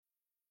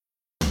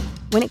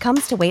When it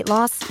comes to weight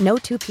loss, no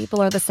two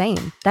people are the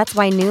same. That's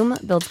why Noom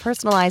builds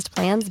personalized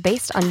plans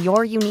based on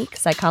your unique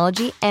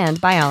psychology and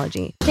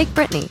biology. Take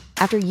Brittany.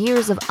 After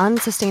years of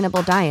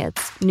unsustainable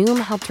diets, Noom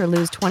helped her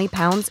lose 20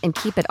 pounds and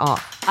keep it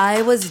off.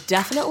 I was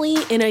definitely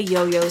in a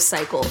yo-yo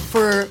cycle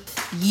for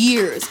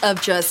years of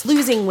just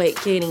losing weight,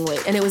 gaining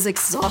weight, and it was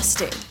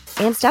exhausting.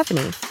 And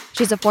Stephanie.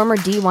 She's a former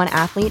D1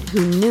 athlete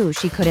who knew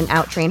she couldn't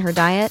out-train her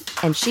diet,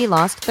 and she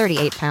lost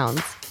 38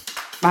 pounds.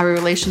 My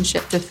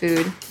relationship to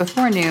food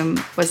before Noom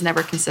was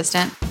never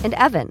consistent. And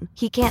Evan,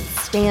 he can't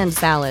stand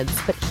salads,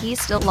 but he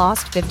still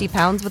lost 50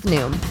 pounds with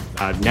Noom.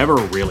 I never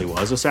really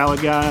was a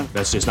salad guy.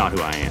 That's just not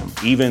who I am.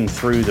 Even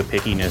through the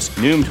pickiness,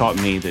 Noom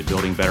taught me that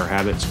building better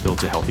habits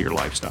builds a healthier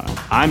lifestyle.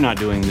 I'm not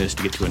doing this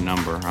to get to a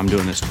number. I'm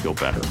doing this to feel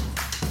better.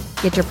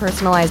 Get your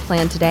personalized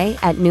plan today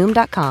at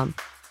Noom.com.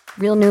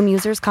 Real Noom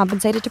users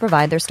compensated to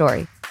provide their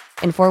story.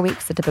 In 4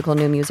 weeks, the typical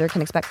Noom user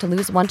can expect to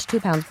lose 1 to 2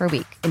 pounds per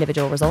week.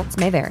 Individual results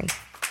may vary.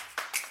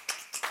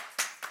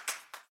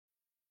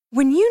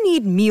 When you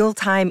need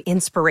mealtime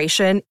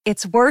inspiration,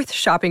 it's worth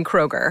shopping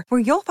Kroger, where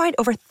you'll find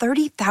over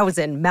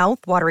 30,000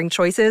 mouth-watering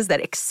choices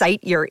that excite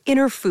your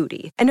inner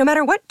foodie. And no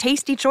matter what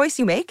tasty choice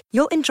you make,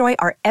 you'll enjoy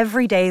our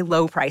everyday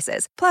low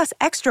prices, plus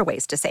extra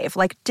ways to save,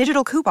 like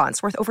digital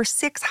coupons worth over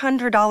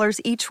 $600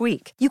 each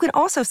week. You can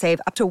also save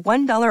up to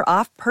 $1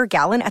 off per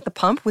gallon at the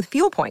pump with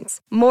fuel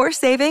points. More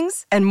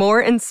savings and more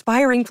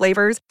inspiring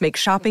flavors make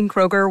shopping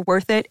Kroger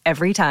worth it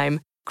every time.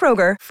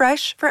 Kroger,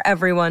 fresh for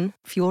everyone.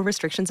 Fuel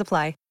restrictions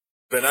apply.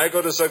 When I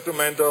go to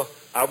Sacramento,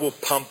 I will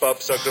pump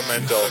up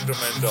Sacramento.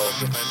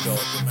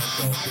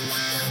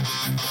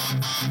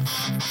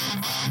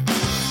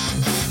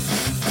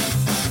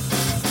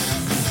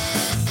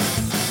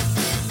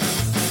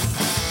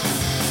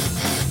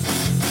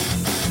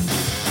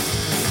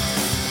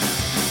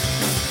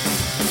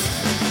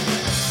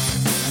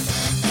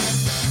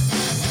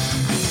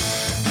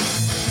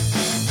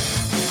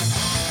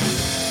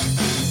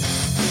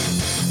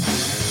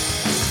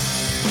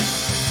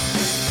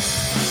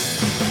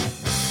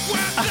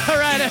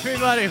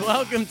 Everybody,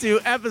 welcome to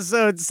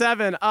episode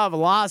 7 of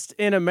Lost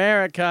in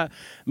America.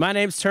 My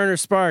name's Turner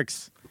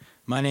Sparks.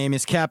 My name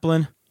is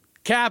Kaplan.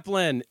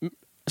 Kaplan,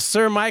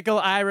 Sir Michael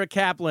Ira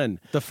Kaplan.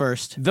 The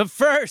first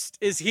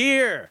is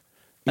here.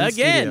 In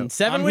Again, studio.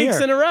 7 I'm weeks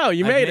here. in a row.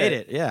 You I made made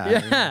it. Yeah.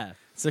 Yeah.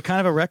 It's a kind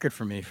of a record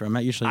for me. I'm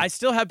not usually. I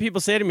still have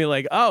people say to me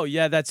like, "Oh,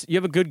 yeah, you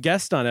have a good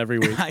guest on every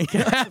week." I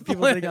know.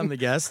 People think I'm the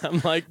guest.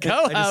 I'm like,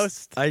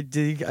 co-host. I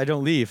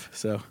don't leave,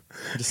 so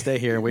I just stay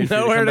here and wait for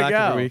you to Nowhere come to back go.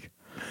 every week.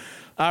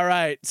 All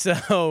right,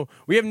 so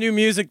we have new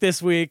music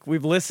this week.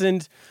 We've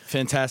listened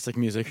Fantastic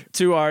music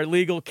to our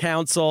legal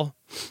counsel,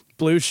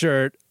 Blue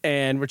Shirt,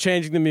 and we're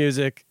changing the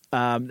music.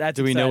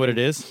 Do we know what it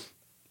is?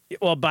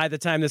 Well, by the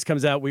time this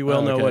comes out, we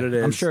will know Okay. what it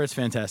is. I'm sure it's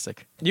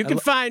fantastic. You can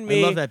find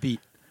me I love that beat.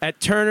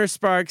 at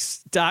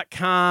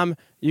turnersparks.com.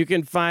 You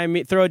can find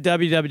me, throw a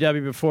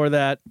www before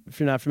that if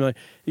you're not familiar.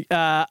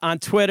 On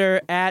Twitter,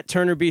 at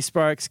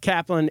TurnerBSparks,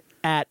 Kaplan,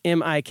 at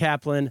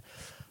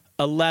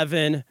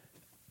MIKaplan11.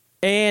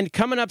 And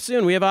coming up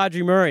soon, we have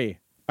Audrey Murray,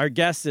 our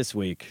guest this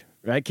week.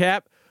 Right,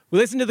 Cap? We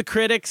listened to the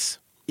critics.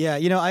 Yeah,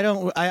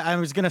 I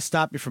was going to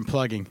stop you from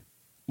plugging.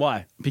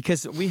 Why?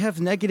 Because we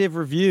have negative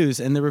reviews,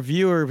 and the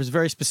reviewer was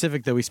very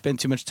specific that we spend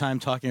too much time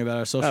talking about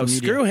our social media.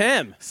 Screw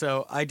him.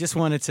 So I just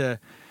wanted to,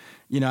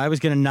 I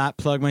was going to not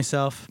plug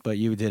myself, but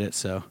you did it,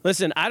 so.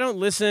 Listen, I don't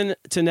listen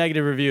to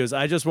negative reviews.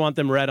 I just want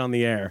them read on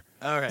the air.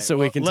 All right. So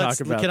we can talk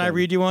about Can them. I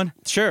read you one?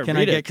 Sure, Can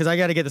read it. Because I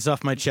got to get this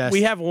off my chest.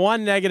 We have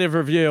one negative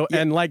review,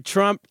 and like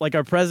Trump, like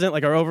our president,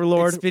 like our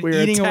overlord, It's been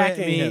we're eating away at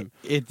attacking me. him.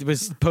 It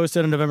was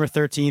posted on November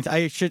 13th.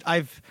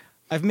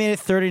 I've made it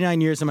 39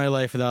 years of my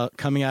life without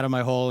coming out of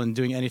my hole and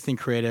doing anything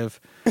creative,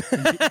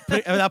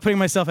 without putting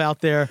myself out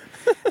there.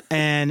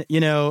 And,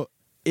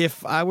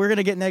 if I were going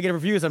to get negative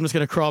reviews, I'm just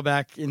going to crawl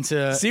back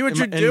into... See what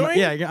you're doing?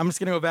 Yeah, I'm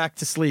just going to go back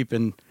to sleep.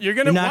 And You're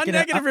going to... One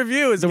negative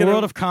review is the going to...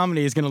 world of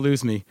comedy is going to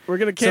lose me. We're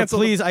going to cancel...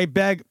 So please, I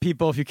beg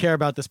people, if you care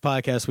about this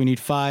podcast, we need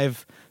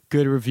 5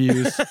 good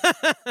reviews.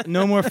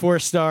 No more 4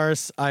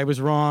 stars. I was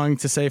wrong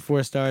to say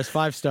 4 stars.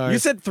 5 stars. You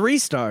said 3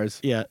 stars.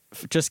 Yeah,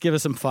 just give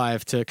us some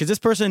 5 to... Because this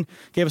person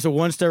gave us a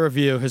 1-star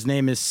review. His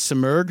name is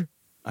Simurg.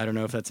 I don't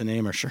know if that's a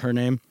name or her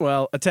name.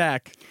 Well,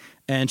 attack.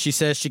 And she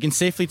says she can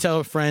safely tell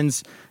her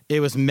friends it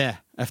was meh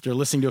after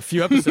listening to a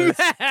few episodes.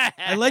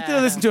 I like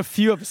to listen to a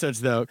few episodes,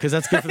 though, because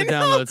that's good for the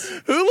downloads.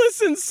 Who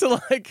listens to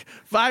like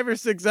 5 or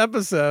 6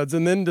 episodes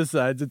and then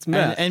decides it's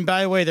meh? And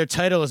by the way, their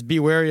title is Be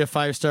Wary of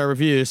 5-Star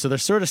Reviews, so they're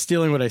sort of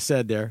stealing what I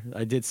said there.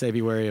 I did say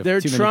be wary of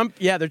They're too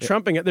they're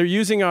trumping it. They're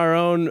using our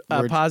own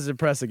positive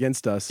press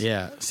against us.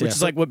 Yeah. Which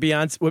is like what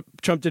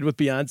Trump did with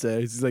Beyonce.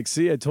 He's like,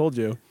 see, I told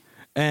you.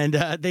 And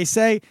they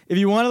say, if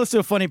you want to listen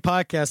to a funny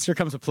podcast, here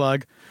comes a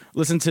plug.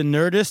 Listen to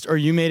Nerdist or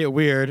You Made It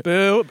Weird.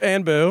 Boo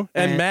and Boo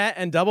and Matt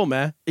and Double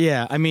Matt.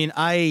 Yeah, I mean,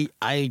 I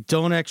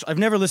don't actually... I've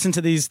never listened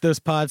to those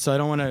pods, so I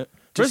don't want to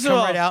just come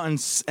right out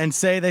and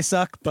say they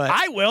suck, but...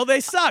 I will. They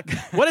suck.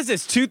 What is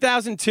this,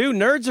 2002?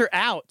 Nerds are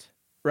out,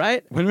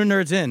 right? When were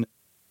Nerds in?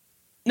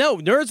 No,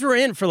 nerds were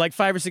in for like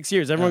 5 or 6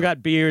 years. Everyone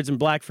got beards and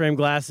black frame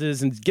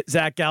glasses and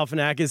Zach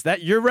Galifianakis.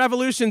 That your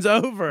revolution's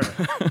over.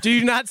 Do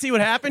you not see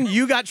what happened?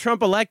 You got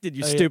Trump elected,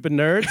 you stupid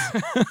nerds.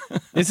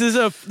 This is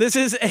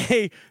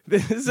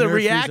a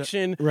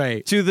reaction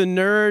right. to the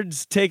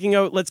nerds taking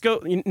out. Let's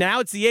go. Now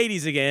it's the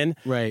 80s again.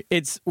 Right.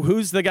 It's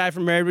who's the guy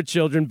from Married with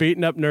Children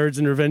beating up nerds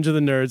and Revenge of the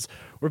Nerds.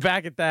 We're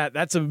back at that.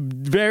 That's a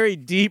very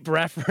deep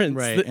reference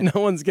that no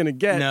one's gonna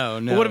get.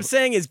 No. But what I'm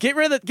saying is, get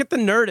the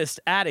Nerdist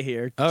out of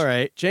here. All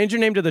right. Change your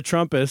name to the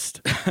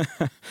Trumpist.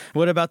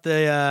 What about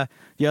the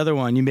other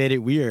one? You made it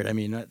weird. I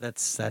mean,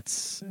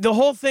 that's the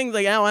whole thing.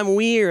 Like, oh, I'm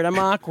weird. I'm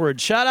awkward.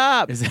 Shut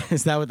up. Is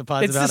that what the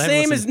pod's it's about? It's the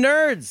same as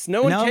nerds.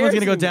 No one cares. Now one's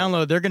gonna go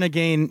anymore. download. They're gonna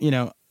gain.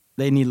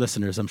 They need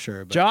listeners. I'm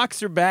sure. But.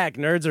 Jocks are back.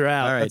 Nerds are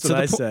out. All right. That's what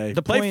I say.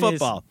 Play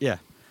football. Yeah.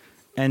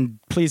 And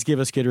please give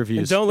us good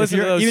reviews. And don't listen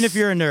to those. Even if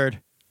you're a nerd.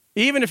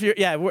 Even if you're,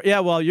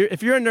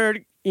 if you're a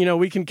nerd,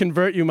 we can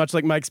convert you much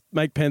like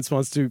Mike Pence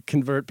wants to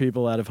convert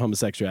people out of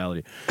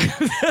homosexuality.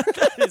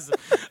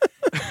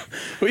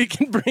 We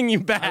can bring you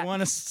back. I want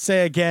to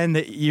say again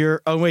that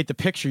the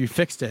picture, you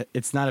fixed it.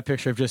 It's not a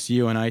picture of just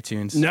you on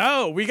iTunes.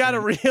 No, we got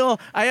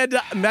I had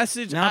to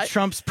message. Now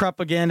Trump's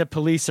propaganda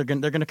police they're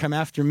going to come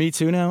after me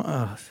too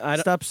now.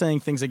 Stop saying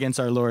things against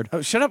our Lord.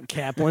 Oh, shut up,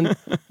 Kaplan.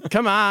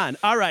 Come on.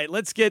 All right,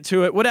 let's get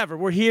to it. Whatever.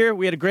 We're here.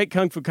 We had a great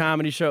Kung Fu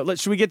comedy show.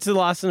 Should we get to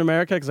Lost in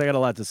America? Because I got a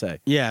lot to say.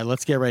 Yeah,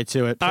 let's get right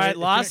to it. All right,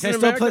 Lost in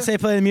America. Can I still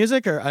play the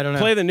music or I don't know?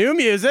 Play the new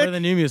music. Play the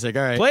new music.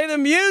 All right. Play the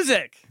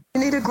music.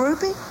 You need a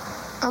groupie?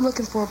 I'm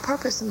looking for a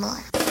purpose in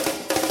life.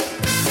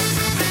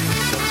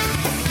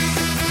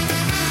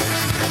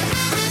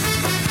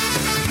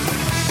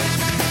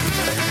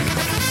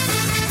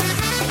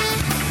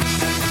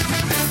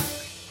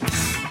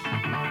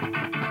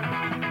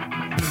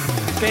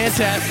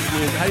 Fantastic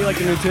music. How do you like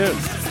the new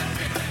tunes?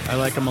 I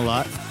like them a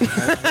lot.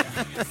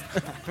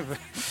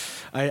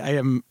 I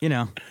am,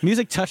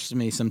 music touches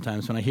me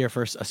sometimes when I hear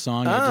first a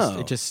song.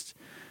 Oh.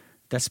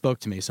 That spoke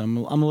to me, so I'm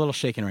a little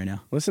shaken right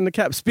now. Listen to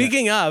Cap.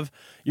 Speaking of,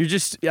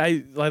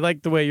 I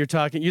like the way you're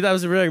talking. That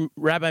was a really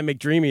Rabbi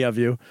McDreamy of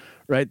you,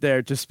 right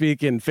there, to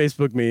speak in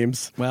Facebook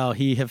memes. Well,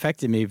 he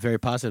affected me very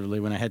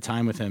positively when I had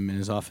time with him in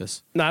his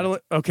office. I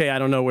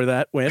don't know where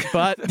that went,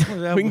 but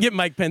we can get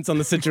Mike Pence on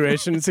the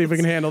situation and see if we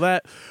can handle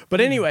that. But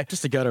anyway,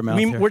 just a gutter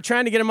mouth. We're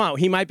trying to get him out.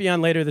 He might be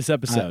on later this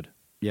episode.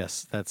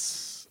 Yes,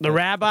 that's the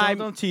rabbi.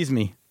 Don't tease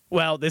me.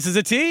 Well, this is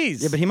a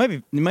tease. Yeah, but he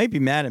might be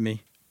mad at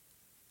me.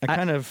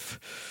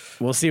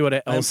 We'll see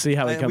I'll see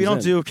how he comes in. We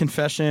don't do a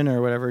confession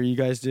or whatever you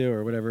guys do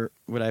or whatever.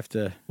 Would I have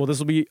to? Well, this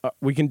will be.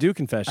 We can do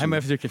confession. I might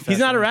have to do confession. He's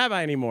not a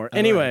rabbi anymore.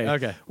 Anyway,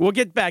 right. Okay. We'll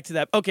get back to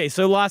that. Okay,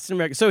 so Lost in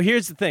America. So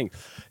here's the thing,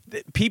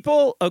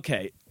 people.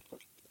 Okay,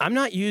 I'm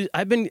not used.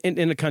 I've been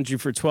in a country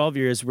for 12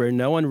 years where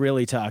no one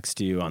really talks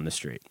to you on the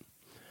street.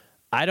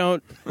 I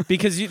don't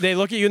because they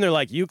look at you and they're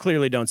like, you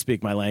clearly don't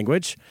speak my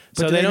language.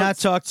 But so they don't not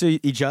talk to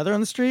each other on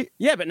the street.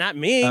 Yeah, but not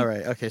me. All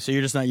right. Okay. So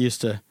you're just not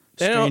used to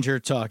stranger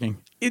talking.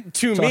 To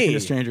talking me, to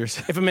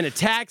strangers. If I'm in a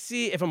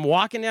taxi, if I'm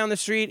walking down the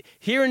street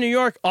here in New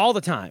York, all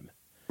the time.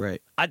 Right.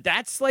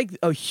 That's like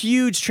a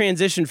huge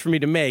transition for me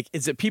to make.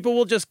 Is that people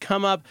will just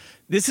come up.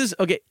 This is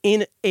okay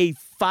in a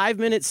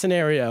 5-minute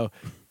scenario.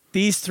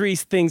 These 3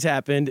 things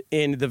happened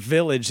in the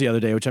Village the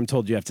other day, which I'm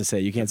told you have to say.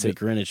 You can't say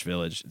Greenwich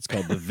Village. It's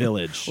called the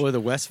Village. Or the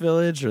West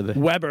Village, or the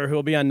Weber, who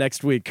will be on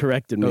next week,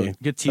 corrected me.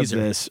 Good teaser.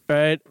 This,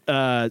 right?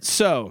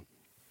 So,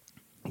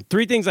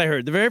 3 things I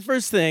heard. The very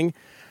first thing.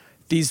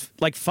 These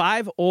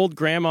 5 old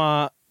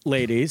grandma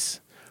ladies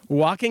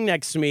walking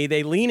next to me,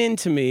 they lean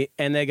into me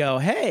and they go,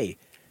 "Hey,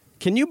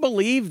 can you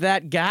believe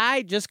that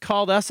guy just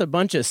called us a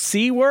bunch of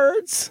C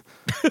words?"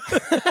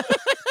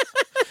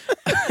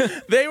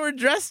 They were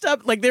dressed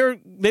up like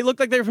they looked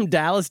like they were from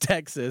Dallas,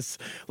 Texas,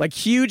 like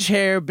huge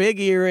hair, big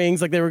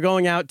earrings, like they were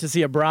going out to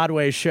see a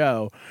Broadway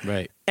show.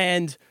 Right.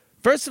 And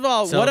first of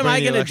all, what am I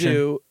going to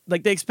do?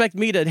 Like they expect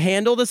me to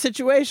handle the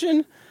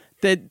situation?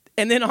 And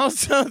then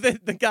also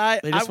the guy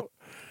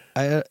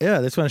I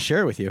just want to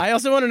share it with you. I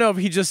also want to know if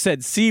he just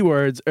said C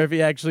words or if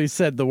he actually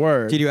said the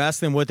word. Did you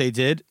ask them what they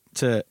did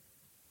to?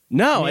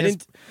 No, I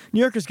didn't. New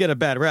Yorkers get a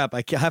bad rap.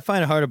 I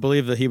find it hard to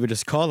believe that he would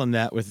just call them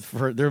that.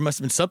 There must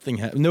have been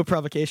something. No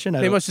provocation.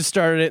 They must have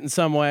started it in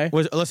some way.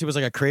 Unless he was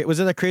like was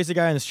it a crazy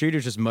guy on the street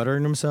who's just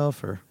muttering to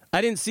himself? Or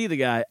I didn't see the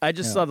guy. I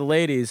just saw the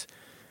ladies.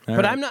 All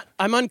but right.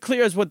 I'm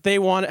unclear as what they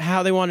wanted,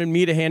 how they wanted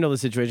me to handle the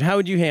situation. How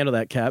would you handle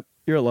that, Cap?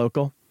 You're a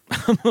local.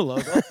 I'm a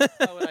local.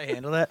 How would I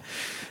handle that?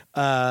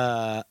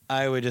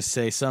 I would just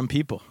say some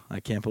people.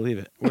 I can't believe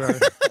it.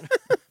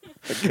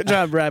 Good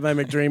job, Rabbi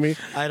McDreamy.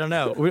 I don't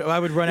know. I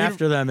would run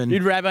after them and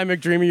you'd Rabbi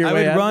McDreamy your I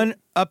way would out? run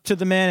up to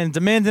the man and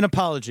demand an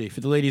apology for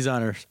the lady's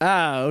honors.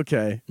 Ah,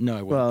 okay. No,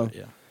 I wouldn't. Well, but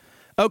yeah.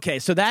 Okay,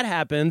 so that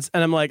happens,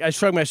 and I'm like, I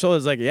shrug my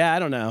shoulders, like, yeah, I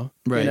don't know,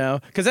 Right. You know,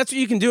 because that's what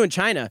you can do in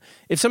China.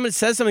 If someone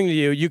says something to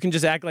you, you can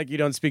just act like you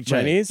don't speak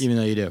Chinese, Right, even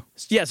though you do.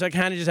 Yeah, so I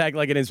kind of just act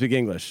like I didn't speak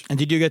English. And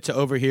did you get to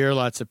overhear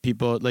lots of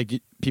people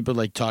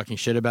like talking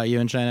shit about you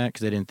in China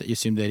because they didn't? You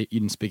assumed you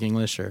didn't speak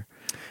English, or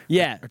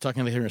Yeah,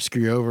 talking like they're gonna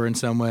screw you over in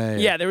some way.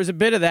 yeah, there was a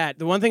bit of that.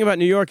 The one thing about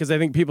New York is I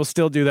think people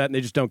still do that, and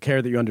they just don't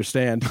care that you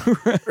understand.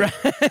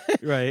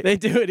 right. They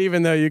do it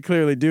even though you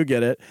clearly do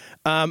get it.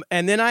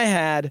 And then I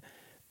had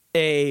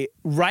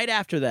right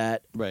after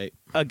that, Right.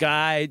 a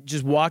guy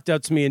just walked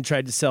up to me and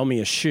tried to sell me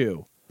a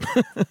shoe,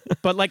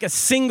 but like a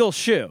single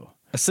shoe.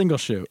 A single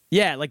shoe.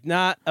 Yeah, like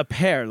not a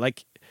pair.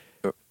 Like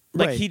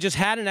Right. he just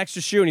had an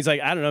extra shoe, and he's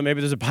like, I don't know, maybe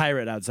there's a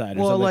pirate outside. Or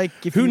Well, something. like,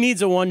 if who you-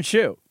 needs a one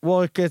shoe?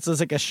 Well, it's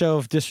like a show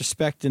of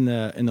disrespect in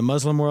the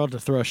Muslim world to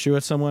throw a shoe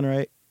at someone,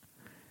 right?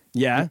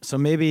 Yeah. So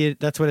maybe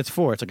that's what it's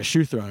for. It's like a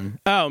shoe throwing.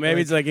 Oh,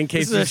 maybe it's like in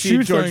case This you is a see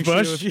shoe George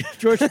throwing Bush. shoe. If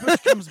George Bush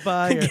comes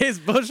by. In case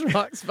Bush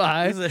walks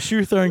by. This is a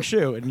shoe throwing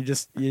shoe, and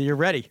you're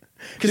ready.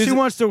 Because There's who a-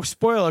 wants to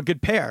spoil a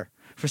good pair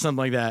for something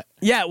like that?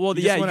 Yeah, well,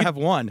 You yeah, just want to have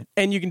one.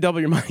 and you can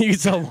double your money. You can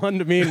sell one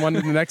to me and one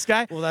to the next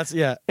guy. Well, that's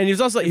yeah. And he was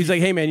also he's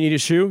like, hey man, you need a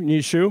shoe? You need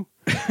a shoe?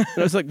 And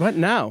I was like, what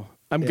now?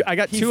 I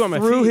got He two on my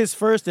threw feet. his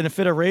first in a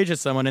fit of rage at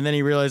someone, and then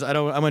he realized I'm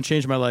gonna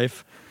change my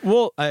life.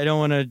 Well, I don't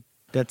want to.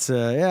 That's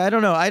I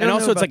don't know. I don't and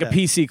also know it's like about a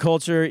PC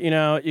culture. You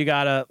know, you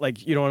gotta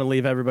you don't want to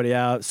leave everybody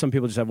out. Some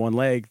people just have one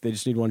leg. They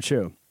just need one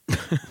shoe.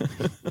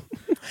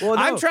 Well,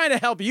 no. I'm trying to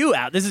help you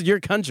out. This is your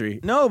country.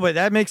 No, but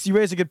that makes you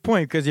raise a good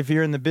point because if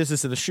you're in the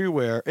business of the shoe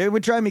wear, it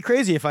would drive me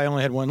crazy if I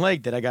only had one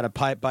leg that I got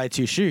to buy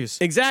two shoes.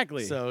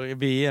 Exactly. So it'd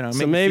be make So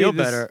me maybe feel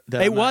this- better.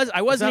 that it I'm not- was-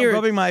 I wasn't it's not near-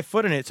 rubbing my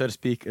foot in it, so to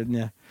speak.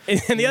 Yeah.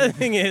 And the other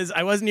thing is,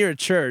 I was near a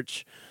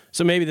church,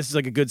 so maybe this is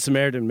like a good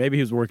Samaritan. Maybe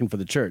he was working for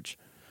the church.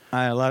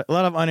 A lot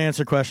of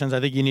unanswered questions. I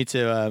think you need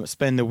to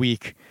spend the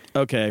week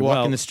Okay,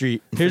 walking well, the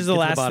street. here's the Get to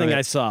last bottom thing of it.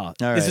 I saw. All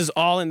This right. is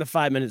all in the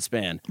 5-minute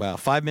span. Wow,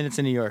 5 minutes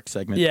in New York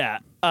segment. Yeah.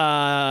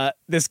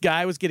 This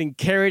guy was getting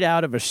carried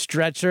out of a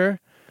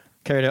stretcher,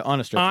 Carried it on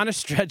a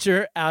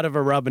stretcher. out of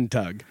a rub and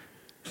tug.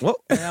 What?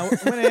 Now, I'm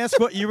going to ask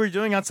what you were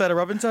doing outside of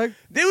Rub and Tug.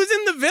 It was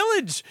in the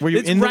village. Were you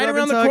it's in the right Rub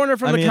around and the Tug? corner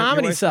from I mean, the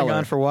Comedy your wife's been Cellar.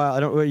 gone for a while. I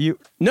don't. You?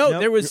 No,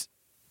 Nope.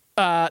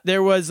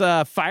 there was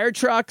fire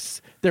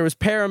trucks. There was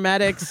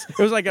paramedics. It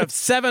was like a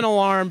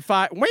 7-alarm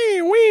fire.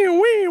 Wee wee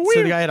wee wee.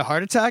 So the guy had a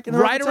heart attack in the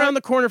Right around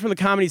the corner from the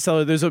Comedy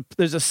Cellar, there's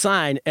a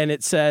sign, and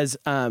it says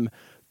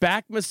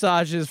back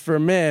massages for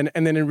men,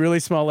 and then in really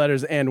small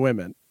letters, and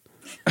women.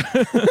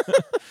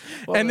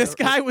 And this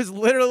guy was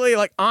literally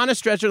like on a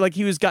stretcher, like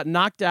he got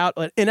knocked out,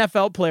 an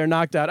NFL player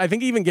knocked out. I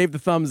think he even gave the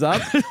thumbs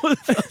up.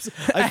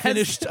 I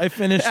finished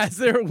as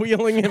they were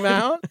wheeling him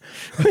out.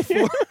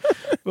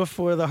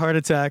 before the heart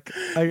attack.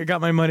 I got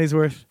my money's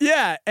worth.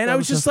 Yeah, and I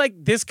was just like,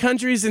 this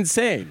country's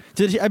insane.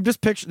 Did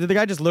the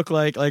guy just look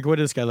like what did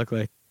this guy look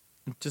like?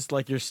 Just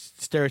like your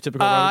stereotypical.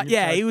 Rub and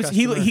Yeah, Tug he was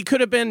customer? he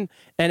could have been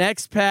an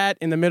expat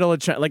in the middle of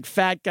China, like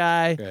fat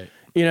guy, Right.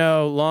 you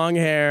know, long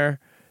hair.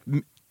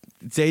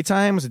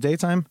 Daytime? Was it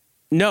daytime?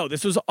 No,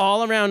 this was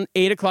all around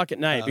 8:00 at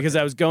night because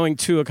I was going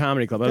to a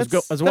comedy club. I was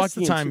That's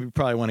walking the time into- you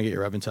probably want to get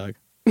your Rub and Tug.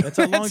 That's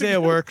a long day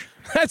of work.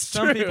 That's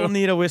Some true. people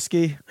need a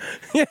whiskey,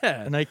 yeah,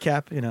 a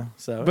nightcap,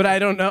 So, but I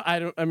don't know.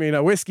 I mean,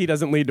 a whiskey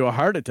doesn't lead to a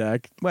heart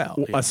attack. Well,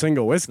 yeah. a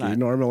single whiskey not-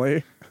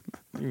 normally.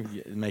 you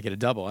make it a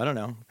double. I don't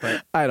know,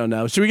 but I don't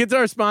know. Should we get to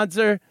our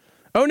sponsor?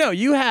 Oh no,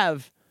 you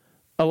have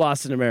a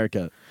Lost in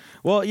America.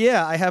 well,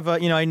 yeah. I have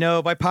I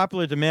know by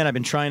popular demand, I've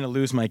been trying to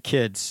lose my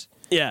kids.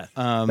 Yeah,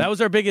 Um, that was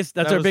our biggest.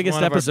 That's That our was biggest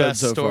one of our episode best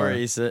so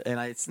stories, and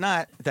it's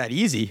not that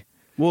easy. far.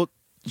 Well,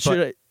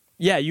 should I?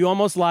 Yeah, you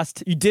almost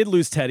lost. You did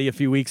lose Teddy a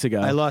few weeks ago.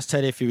 I lost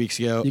Teddy a few weeks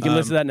ago. You can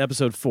listen to that in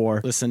episode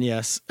 4. Listen,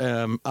 yes.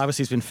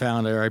 Obviously, he's been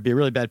found, or I'd be a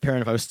really bad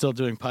parent if I was still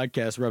doing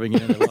podcasts rubbing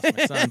it in. I lost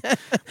my son.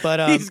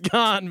 But He's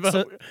gone,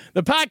 but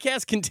the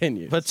podcast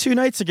continues. But 2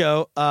 nights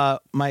ago,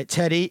 my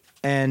Teddy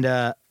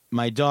and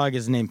my dog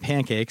is named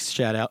Pancakes.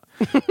 Shout out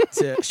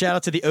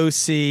to the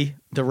OC,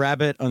 the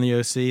rabbit on the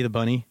OC, the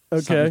bunny.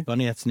 Okay. Something's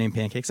bunny. That's named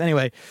Pancakes.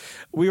 Anyway,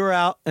 we were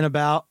out and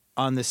about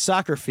on the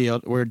soccer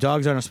field where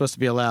dogs aren't supposed to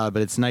be allowed,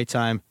 but it's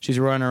nighttime. She's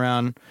running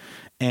around,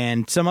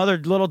 and some other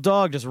little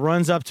dog just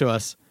runs up to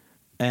us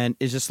and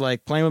is just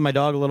like playing with my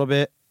dog a little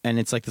bit. And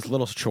it's like this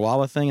little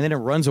chihuahua thing, and then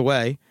it runs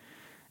away,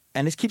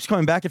 and it keeps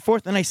going back and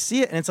forth. And I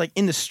see it, and it's like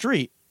in the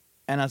street.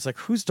 And I was like,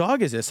 whose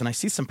dog is this? And I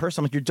see some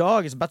person. I'm like, your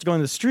dog is about to go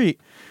into the street.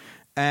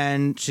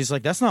 And she's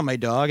like, that's not my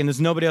dog. And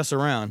there's nobody else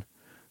around.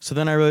 So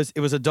then I realized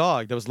it was a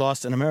dog that was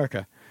lost in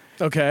America.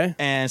 okay.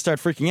 And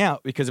started freaking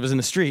out because it was in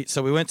the street.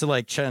 So we went to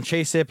like try and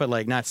chase it, but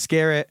like not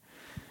scare it.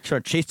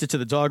 Chased it to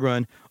the dog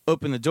run,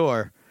 opened the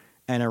door,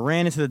 and I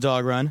ran into the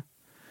dog run.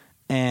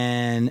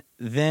 And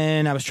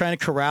then I was trying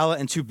to corral it,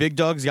 and 2 big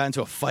dogs got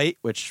into a fight,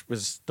 which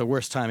was the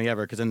worst timing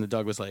ever because then the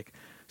dog was like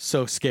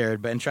so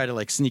scared, and tried to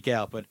like sneak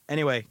out. But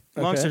anyway,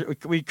 long Okay. story,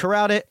 we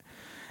corralled it,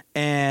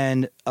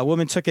 and a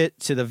woman took it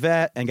to the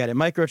vet and got it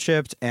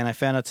microchipped. And I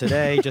found out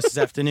today, just this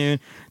afternoon,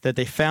 that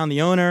they found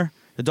the owner.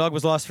 The dog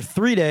was lost for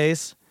 3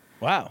 days.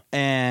 Wow.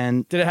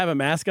 And did it have a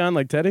mask on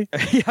like Teddy?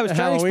 Yeah, I was trying to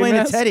Halloween explain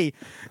mask? to Teddy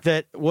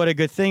that what a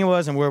good thing it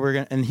was and where we're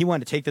going to, and he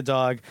wanted to take the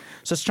dog.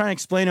 So I was trying to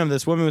explain to him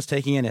this woman was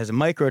taking it as a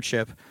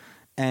microchip.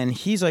 And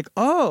he's like,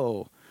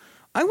 oh,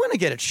 I want to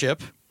get a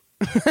chip.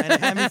 And it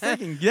had me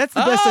thinking, that's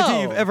the best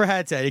idea you've ever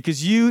had, Teddy,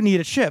 because you need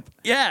a chip.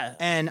 Yeah.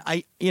 And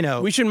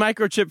we should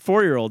microchip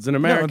 4-year-olds in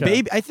America. No,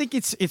 baby, I think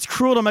it's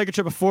cruel to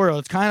microchip a 4-year-old.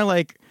 It's kind of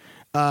like,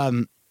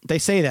 they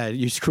say that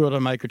it's cruel to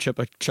microchip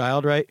a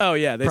child, right? Oh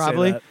yeah, they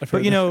probably. say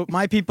that. But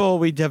my people,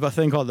 we have a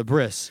thing called the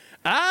bris.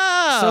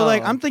 Oh. So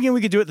like, I'm thinking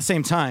we could do it at the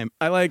same time.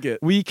 I like it.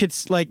 We could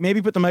like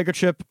maybe put the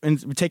microchip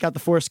and take out the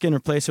foreskin,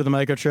 replace it with a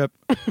microchip,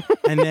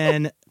 and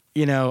then.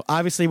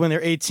 Obviously when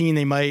they're 18,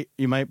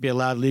 you might be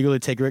allowed legally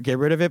to get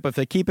rid of it. But if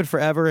they keep it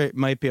forever, it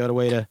might be a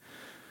way to,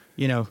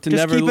 just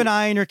keep an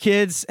eye on your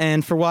kids,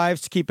 and for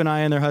wives to keep an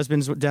eye on their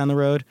husbands down the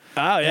road.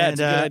 Oh yeah, it's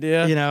a good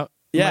idea.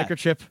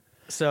 Microchip.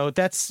 So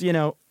that's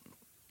All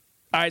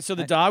right, so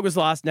the dog was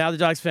lost. Now the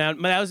dog's found.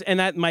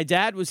 My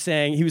dad was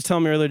saying, he was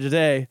telling me earlier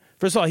today.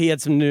 First of all, he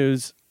had some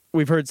news.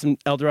 We've heard some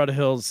El Dorado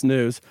Hills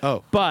news.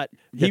 Oh, but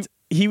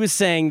he was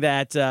saying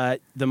that the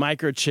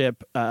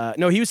microchip.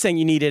 No, he was saying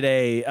you needed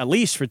a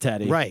leash for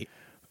Teddy, right?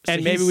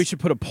 And maybe we should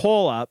put a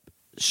poll up.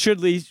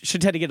 Should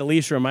Teddy get a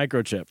leash or a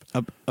microchip?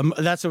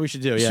 That's what we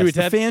should do. Yes. Should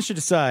the fans should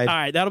decide. All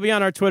right, that'll be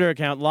on our Twitter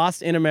account,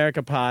 Lost in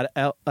America Pod.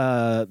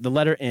 The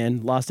letter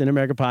N, Lost in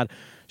America Pod.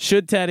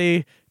 Should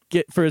Teddy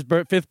get for his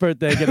 5th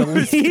birthday get a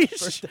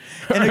leash?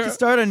 And we could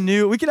start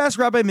we could ask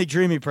Rabbi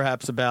McDreamy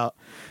perhaps about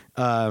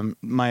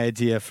my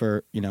idea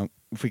for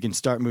if we can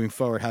start moving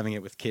forward, having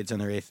it with kids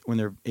when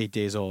they're 8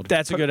 days old.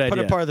 That's a good idea.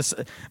 Put a part of this,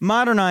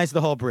 modernize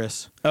the whole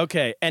bris.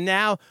 Okay, and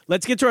now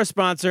let's get to our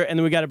sponsor, and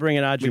then we got to bring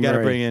in Audrey. We got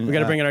to bring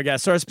in our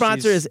guest. So our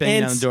sponsor is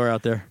banging Ince. down the door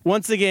out there.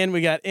 Once again, we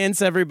got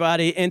Ince.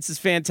 Everybody, Ince is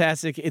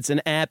fantastic. It's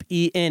an app,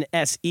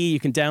 ENSE. You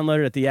can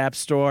download it at the App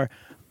Store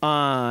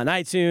on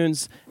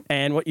iTunes.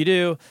 And what you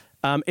do,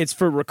 it's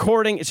for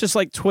recording. It's just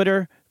like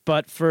Twitter,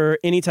 but for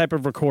any type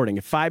of recording.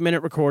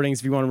 5-minute recordings,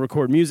 if you want to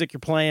record music you're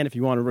playing, if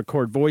you want to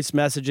record voice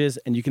messages,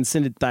 and you can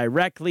send it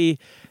directly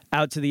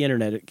out to the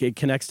internet. It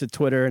connects to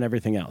Twitter and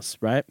everything else,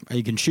 right?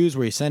 You can choose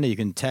where you send it. You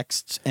can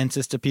text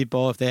Ences to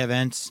people if they have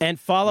Ents. And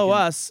follow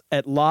us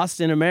at Lost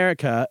in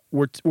America.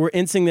 We're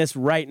incing this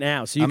right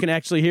now, so you can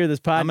actually hear this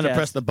podcast. I'm going to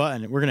press the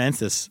button. We're going to Ents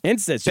this.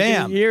 Ents this. Bam.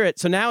 You can hear it.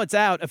 So now it's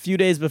out a few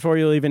days before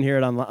you'll even hear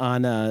it on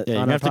you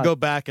have to go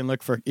back and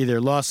look for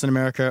either Lost in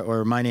America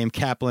or My Name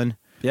Kaplan.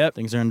 Yep.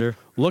 Things are under.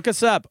 Look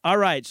us up. All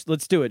right,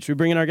 let's do it. Should we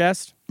bring in our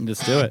guest?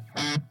 Let's do it.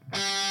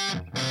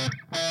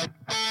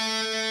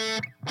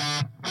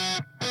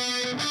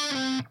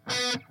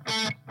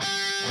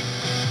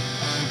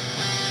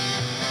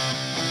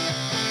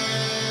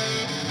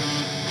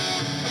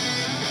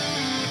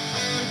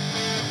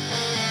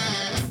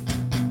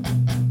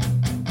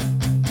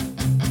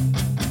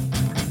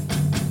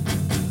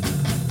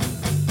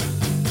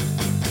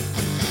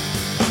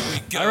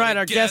 All right,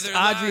 our guest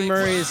Audrey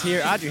Murray is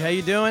here. Audrey, how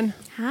you doing?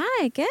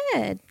 Hi, good.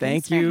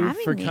 Thank Thanks you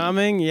for me.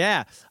 coming.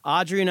 Yeah,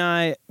 Audrey and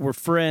I were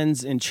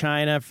friends in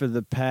China for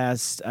the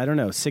past,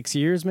 6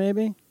 years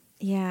maybe?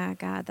 Yeah,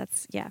 God, that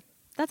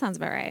sounds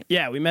about right.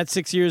 Yeah, we met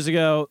 6 years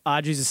ago.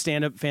 Audrey's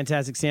a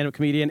fantastic stand-up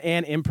comedian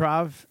and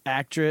improv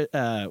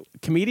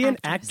comedian,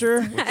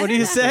 actor. What do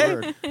you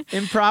say?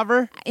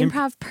 Improver?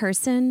 Improv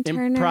person,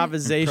 Turner.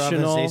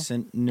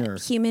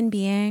 Improvisational. Human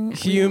being.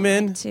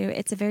 Human.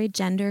 It's a very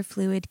gender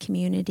fluid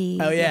community.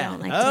 Oh, yeah.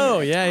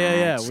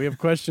 Yeah. We have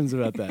questions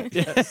about that.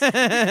 Yes.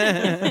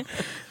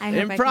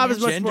 Improv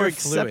is much more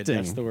accepting.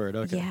 That's the word.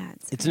 Okay. Yeah.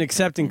 It's an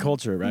accepting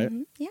culture, right?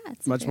 Mm-hmm. Yeah.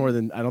 It's much more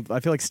than, I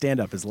feel like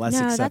stand-up is less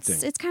accepting.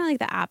 It's kind of like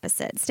the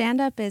opposite.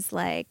 Stand-up is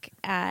like,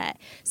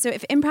 so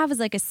if improv is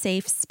like a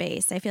safe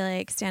space, I feel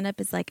like stand-up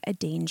is like a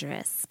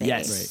dangerous space.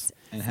 Yes. Right.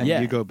 And how do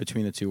you go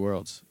between the two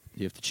worlds?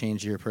 You have to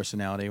change your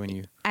personality when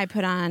you... I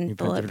put on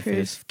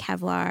bulletproof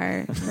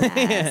Kevlar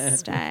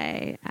vest.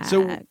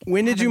 So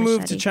when did you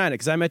move to China?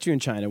 Because I met you in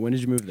China. When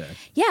did you move there?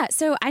 Yeah,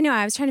 so I know.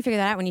 I was trying to figure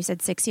that out when you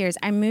said 6 years.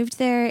 I moved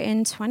there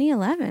in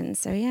 2011,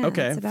 so yeah.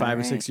 Okay, that's about 5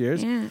 or right. 6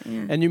 years. Yeah.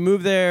 And you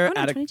moved there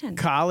out of 2010.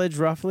 college,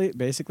 roughly,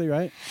 basically,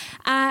 right?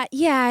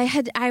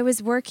 Yeah, I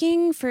was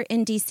working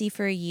in DC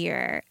for a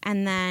year,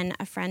 and then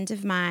a friend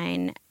of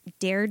mine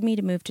dared me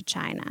to move to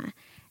China.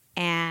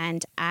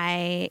 And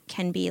I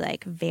can be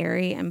like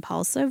very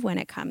impulsive when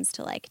it comes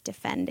to like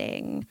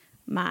defending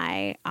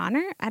my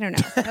honor. I don't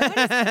know.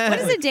 What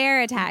is a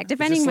dare attack?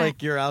 Defending Is this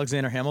like you're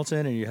Alexander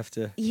Hamilton and you have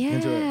to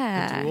enter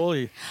a duel?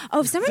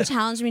 If someone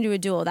challenged me to a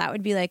duel, that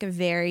would be like a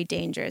very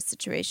dangerous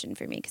situation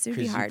for me because it would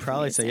be hard. You'd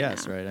probably for me to say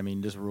yes, no. right? I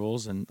mean, just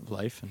rules and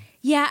life.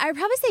 Yeah, I would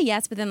probably say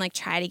yes, but then like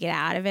try to get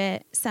out of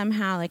it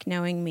somehow. Like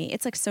knowing me,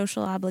 it's like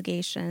social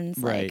obligations.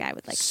 Right. Like I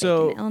would like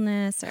So- fake an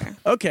illness or.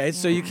 Okay,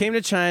 so you came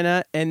to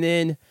China, and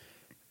then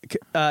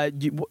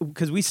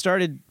because we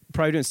started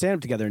probably doing stand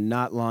up together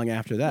not long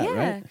after that,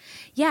 right?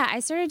 Yeah, I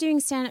started doing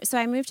stand up. So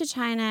I moved to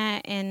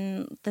China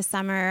in the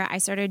summer. I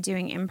started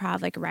doing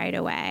improv like right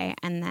away.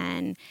 And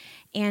then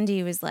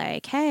Andy was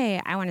like, hey,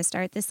 I want to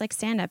start this like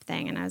stand up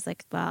thing. And I was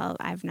like, well,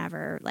 I've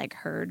never like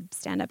heard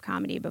stand up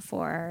comedy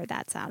before.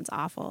 That sounds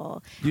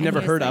awful. You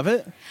never heard of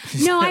it?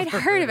 No, I'd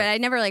heard of it.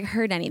 I'd never like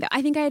heard any though.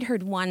 I think I had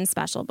heard one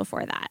special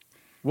before that.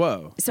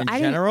 Whoa. So in I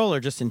general or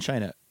just in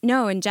China?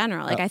 No, in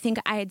general. Like I think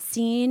I had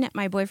seen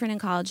my boyfriend in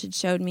college had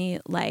showed me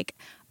like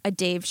a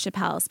Dave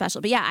Chappelle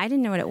special. But yeah, I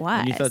didn't know what it was.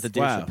 And you thought the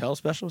Dave Chappelle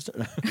special was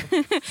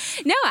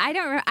No, I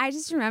don't. I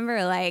just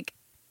remember like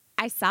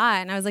I saw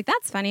it and I was like,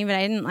 that's funny, but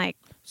I didn't like.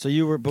 So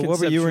you were, but what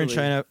were you were in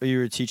China? You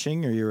were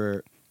teaching, or you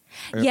were?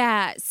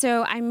 Yeah,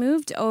 so I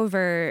moved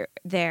over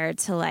there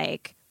to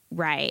like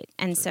write,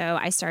 and so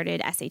I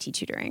started SAT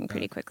tutoring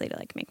pretty quickly to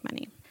like make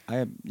money.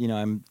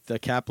 I'm the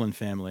Kaplan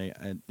family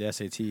at the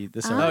SAT.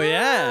 This Oh,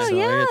 yeah. So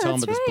I gotta tell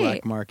them that's about this right.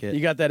 black market.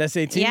 You got that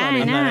SAT Yeah, money.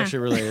 I I'm know. not actually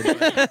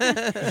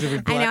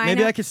related.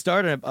 Maybe know. I could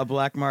start a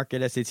black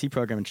market SAT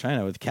program in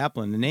China with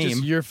Kaplan, the name.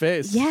 Just your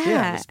face.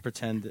 Yeah. Just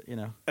pretend, you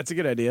know. That's a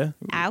good idea.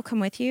 I'll come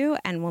with you,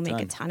 and we'll make a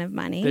Done. ton of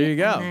money. There you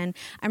go. And then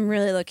I'm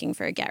really looking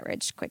for a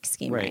get-rich-quick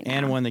scheme right now.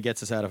 And one that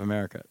gets us out of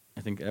America. I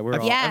think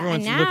everyone's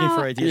and now looking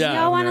for ideas. Yeah. out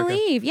y'all of want to America.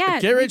 leave.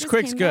 Yeah. Get we rich just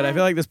quick's came good. I back.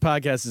 feel like this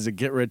podcast is a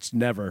get rich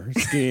never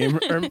scheme.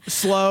 Or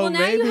slow, Well, now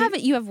maybe.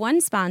 you have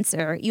one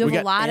sponsor. You We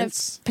have a got lot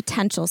Ants. of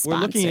potential sponsors.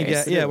 We're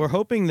looking to get, we're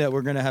hoping that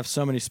we're going to have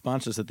so many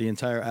sponsors that the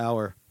entire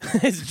hour.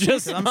 It's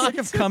just I'm sick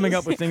of coming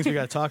up with things we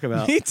got to talk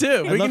about. Me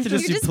too. I'd love to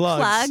just You do just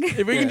plugs. plug.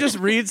 If we can just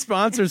read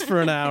sponsors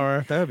for an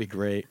hour. That would be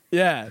great.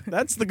 Yeah,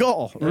 that's the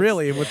goal,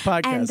 really, with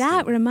podcasting. And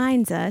that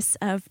reminds us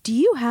of, do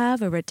you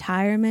have a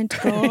retirement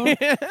goal?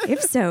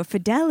 If so,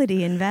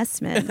 Fidelity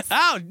Investments.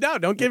 Oh, no,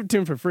 don't give it to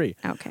him for free.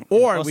 Okay.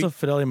 Or Also,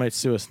 Fidelity might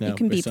sue us now. You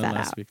can based beep on that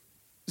last out. week.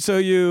 so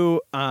you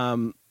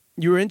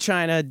were in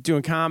China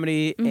doing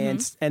comedy,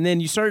 and then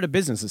you started a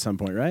business at some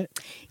point, right?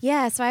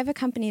 Yeah, so I have a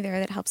company there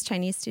that helps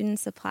Chinese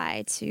students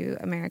apply to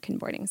American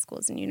boarding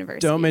schools and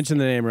universities. Don't mention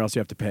the name or else you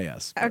have to pay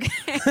us.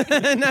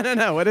 Okay.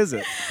 No. What is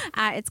it?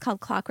 It's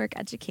called Clockwork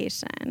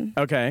Education.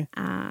 Okay.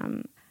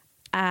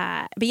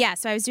 But yeah,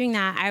 so I was doing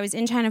that. I was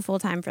in China full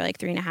time for like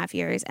 3.5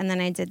 years, and then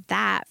I did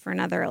that for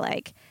another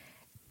like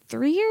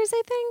 3 years,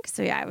 I think.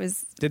 So yeah, I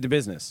was Did the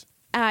business.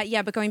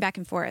 but going back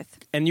and forth.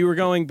 And you were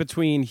going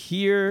between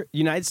here,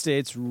 United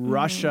States,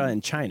 Russia,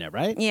 and China,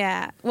 right?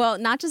 Yeah, well,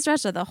 not just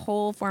Russia, the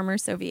whole former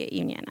Soviet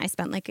Union. I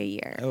spent like a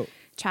year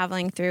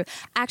traveling through.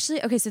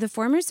 Actually, okay, so the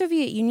former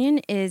Soviet Union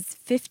is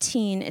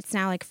 15. It's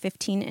now like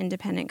 15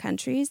 independent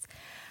countries.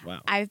 Wow.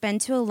 I've been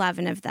to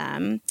 11 of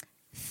them.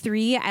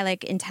 3 I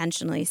like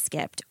intentionally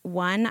skipped.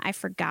 1 I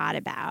forgot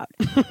about.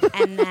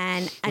 And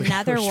then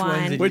another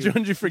one. Which one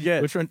did you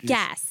forget? Which one?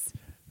 Guess.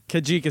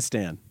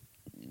 Kyrgyzstan.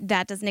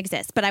 That doesn't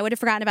exist, but I would have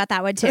forgotten about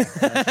that one too.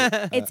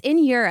 It's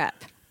in Europe,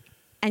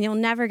 and you'll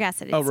never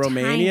guess it. It's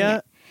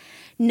Romania?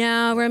 tiny.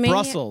 No, Romania.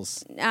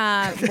 Brussels.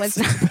 Was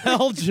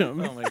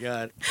Belgium. Oh my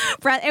God.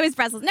 it was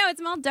Brussels. No,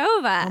 it's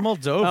Moldova.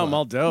 Moldova. Oh,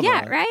 Moldova.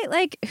 Yeah, right?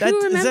 Like, who That-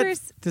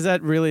 remembers? Does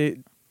that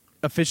really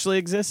officially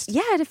exist?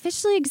 Yeah, it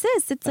officially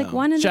exists. It's like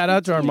one of the Shout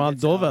out to our 15.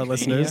 Moldova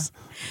listeners.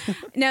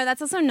 No,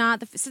 that's also not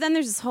the. So then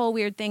there's this whole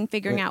weird thing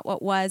figuring out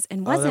what was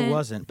and wasn't. Oh, that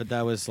wasn't, but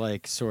that was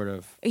like sort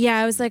of.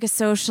 Yeah, it was like a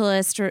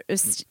socialist It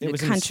was in the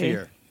country.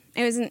 sphere.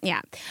 It wasn't,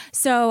 yeah.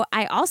 So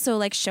I also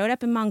like showed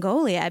up in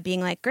Mongolia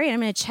being like, great, I'm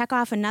going to check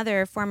off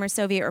another former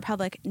Soviet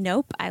republic.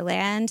 Nope. I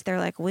land. They're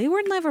like, we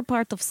were never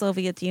part of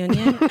Soviet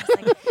Union. I was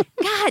like,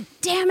 God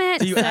damn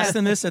it. Do you ask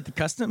them this at the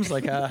customs?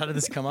 Like, how did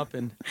this come up?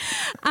 And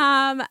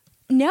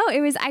No,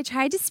 it was, I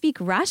tried to speak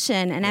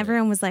Russian and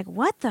everyone was like,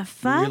 what the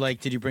fuck? you're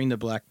like, did you bring the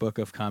black book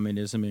of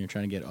communism and you're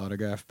trying to get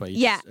autographed by each,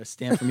 Yeah. a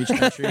stamp from each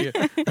country?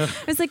 I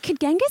was like, could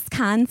Genghis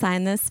Khan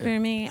sign this for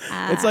me?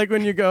 It's like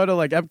when you go to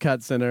like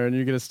Epcot Center and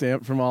you get a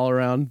stamp from all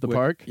around the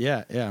park.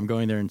 Yeah, I'm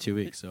going there in 2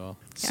 weeks. So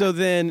So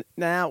then,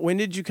 now, when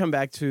did you come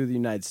back to the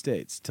United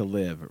States to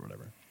live or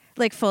whatever?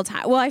 like full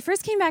time. Well, I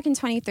first came back in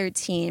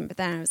 2013, but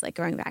then I was like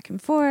going back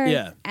and forth.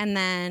 Yeah. And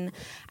then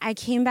I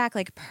came back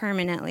like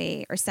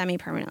permanently or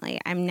semi-permanently.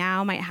 I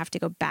now might have to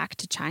go back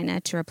to China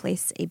to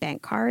replace a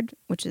bank card,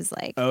 which is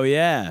like Oh,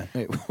 yeah.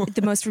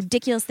 the most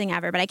ridiculous thing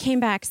ever. But I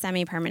came back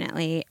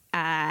semi-permanently.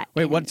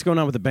 Wait, what's going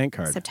on with the bank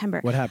card? September.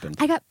 What happened?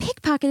 I got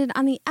pickpocketed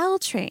on the L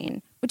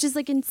train, which is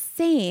like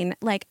insane.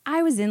 Like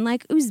I was in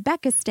like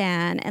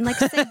Uzbekistan and like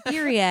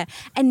Siberia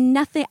and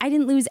nothing. I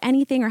didn't lose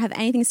anything or have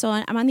anything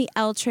stolen. I'm on the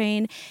L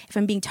train. If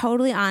I'm being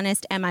totally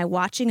honest, am I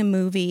watching a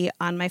movie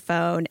on my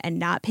phone and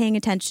not paying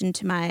attention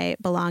to my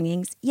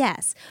belongings?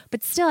 Yes.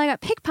 But still, I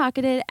got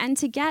pickpocketed. And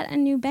to get a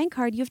new bank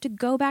card, you have to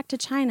go back to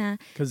China.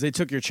 Because they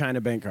took your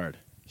China bank card.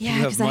 Yeah,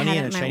 you have because I money had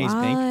in it a in my Chinese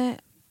wallet. bank?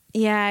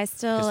 Yeah, I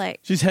still like.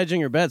 She's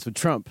hedging her bets with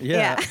Trump.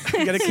 Yeah.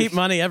 You got to keep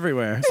money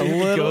everywhere. So you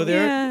could go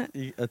there.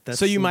 Yeah. That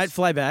So you seems- might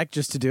fly back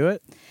just to do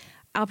it?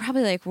 I'll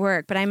probably like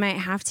work, but I might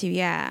have to.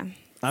 Yeah.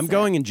 I'm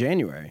going in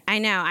January. I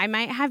know. I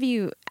might have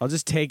you. I'll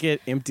just take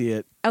it, empty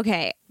it.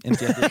 Okay.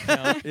 Empty out the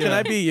account. Can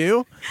I be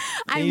you?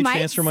 I you might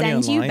transfer money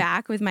send you online?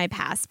 back with my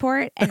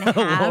passport and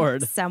have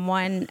Lord.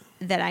 someone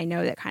that I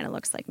know that kind of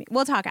looks like me.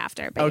 We'll talk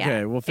after. But Okay,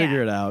 yeah. we'll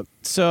figure it out.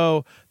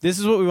 So this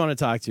is what we want to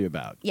talk to you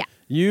about. Yeah.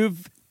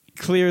 You've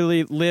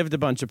clearly lived a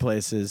bunch of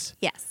places.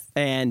 Yes.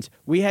 And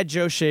we had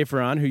Joe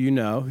Schaefer on, who you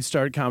know, who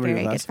started comedy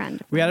Very with good us.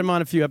 friend of We had him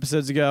on a few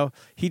episodes ago.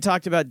 He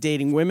talked about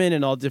dating women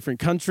in all different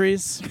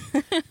countries.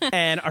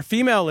 And our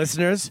female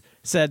listeners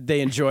said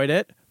they enjoyed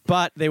it,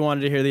 but they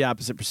wanted to hear the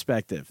opposite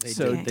perspective.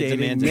 So did. They dating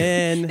demanded.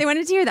 men. They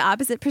wanted to hear the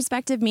opposite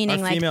perspective, meaning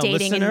Our like female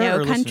dating in listener no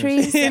or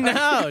listeners? countries.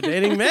 No,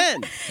 dating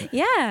men.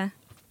 Yeah.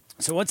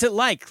 So what's it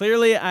like?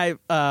 Clearly, I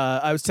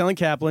was telling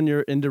Kaplan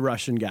you're into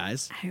Russian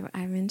guys.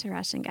 I'm into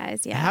Russian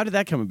guys. Yeah. How did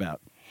that come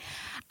about?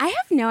 I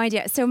have no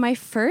idea. So my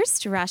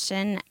first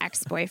Russian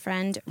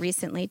ex-boyfriend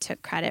recently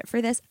took credit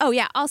for this. Oh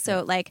yeah,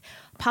 also like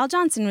Paul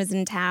Johnson was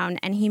in town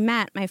and he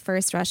met my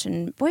first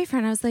Russian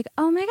boyfriend. I was like,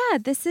 "Oh my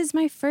god, this is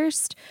my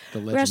first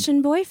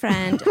Russian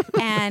boyfriend."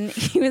 And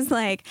he was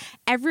like,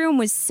 everyone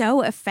was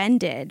so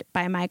offended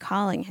by my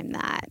calling him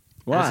that.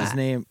 What's his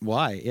name?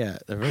 Why? Yeah,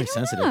 they're very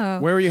sensitive. know.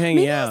 Where were you hanging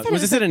Maybe I out? said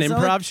Was it this at an was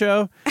like- improv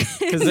show?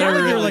 Because They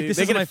they're were like, this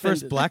they is get my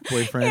first offended. black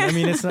boyfriend. I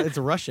mean, it's not, it's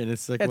Russian.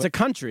 It's like It's a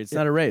country. It's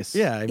not a race.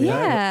 yeah. I mean,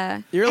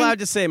 Yeah. You're allowed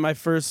to say my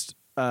first,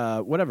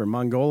 whatever,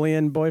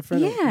 Mongolian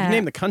boyfriend. You Yeah. can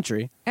name the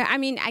country. I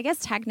mean, I guess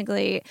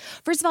technically,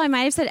 first of all, I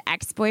might have said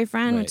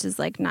ex-boyfriend, which is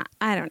like not.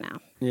 I don't know.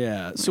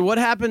 Yeah. So what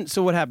happened?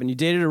 You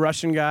dated a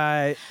Russian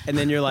guy, and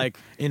then you're like,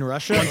 in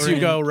Russia. once or you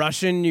in- go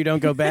Russian, you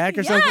don't go back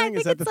or Yeah, I something? think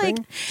Is that the it's like-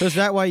 thing? So is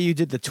that why you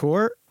did the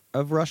tour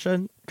of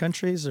Russian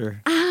countries,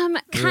 or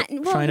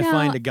trying to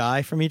find a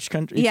guy from each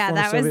country? Each Yeah,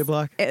 former that Soviet was.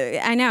 bloc?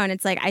 I know, and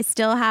it's like I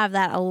still have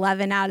that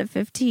 11 out of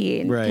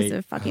 15 because Right.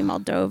 of fucking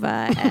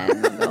Moldova and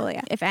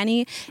Mongolia. If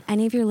any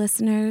of your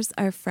listeners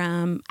are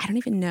from, I don't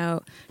even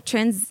know,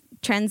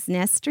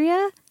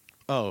 Transnistria,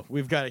 Oh,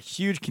 we've got a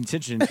huge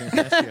contingent in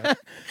Transnistria.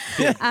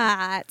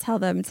 tell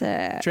them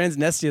to.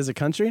 Transnistria is a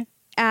country?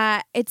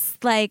 It's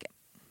like.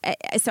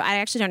 So I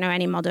actually don't know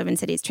any Moldovan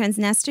cities.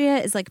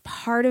 Transnistria is like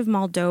part of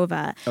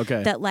Moldova.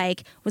 Okay. That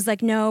like was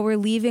like, no, we're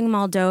leaving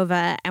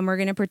Moldova and we're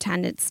gonna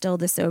pretend it's still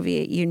the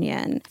Soviet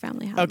Union.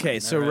 Family home.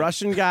 Okay, so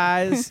Russian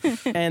guys,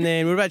 and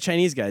then what about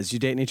Chinese guys? Did you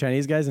date any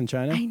Chinese guys in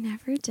China? I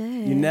never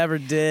did. You never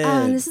did.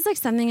 Oh, and this is like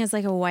something as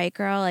like a white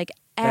girl, like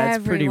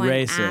That's pretty everyone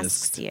racist.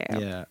 asks you.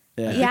 Yeah.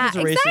 Yeah. Yeah, It's a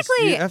racist-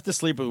 exactly. You have to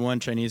sleep with one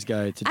Chinese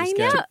guy to I just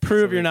know. get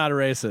Prove you're not a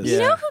racist. You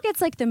know who gets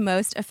like the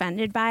most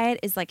offended by it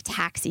is like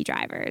taxi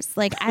drivers.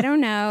 Like I don't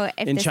know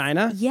if In this-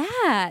 China?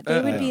 Yeah, they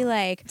would be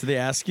like Do they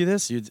ask you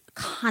this? You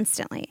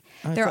constantly.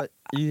 I They're thought,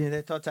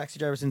 they thought taxi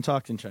drivers didn't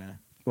talk in China.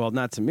 Well,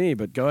 not to me,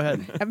 but go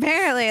ahead.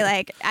 apparently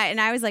like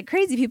and I was like,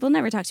 crazy people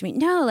never talk to me.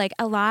 No, like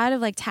a lot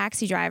of like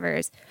taxi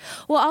drivers.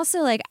 Well, also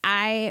like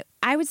I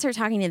would start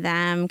talking to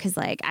them because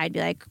like I'd be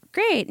like,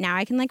 great, now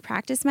I can like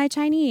practice my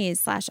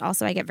Chinese. /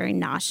 also I get very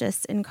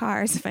nauseous in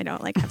cars if I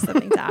don't like have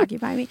something to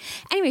occupy me.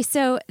 Anyway,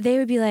 so they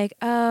would be like,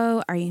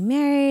 oh, are you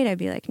married? I'd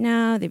be like,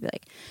 no. They'd be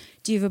like,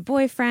 do you have a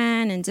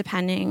boyfriend? And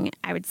depending,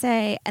 I would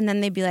say, and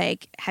then they'd be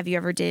like, have you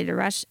ever dated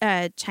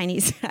a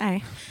Chinese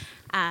guy?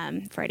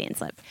 Freudian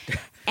slip. You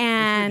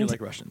And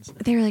like Russians.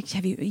 they were like,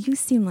 you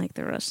seem like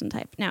the Russian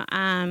type. No.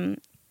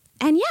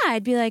 And yeah,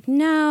 I'd be like,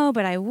 no,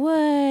 but I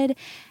would.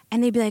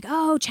 And they'd be like,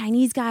 oh,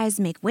 Chinese guys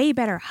make way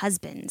better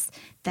husbands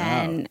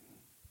than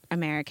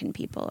American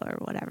people or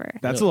whatever.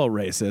 That's a little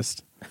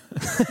racist.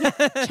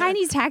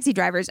 Chinese taxi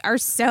drivers are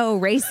so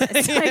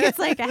racist. Like, it's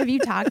like, have you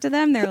talked to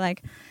them? They're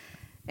like,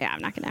 yeah, I'm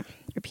not going to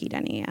repeat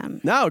any.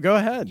 No, go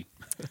ahead.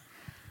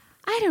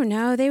 I don't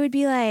know. They would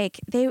be like,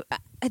 I feel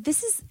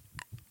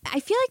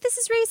like this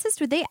is racist.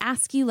 Would they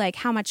ask you like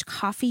how much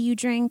coffee you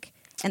drink?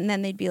 And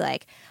then they'd be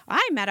like,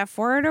 I met a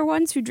foreigner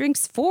once who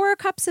drinks 4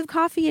 cups of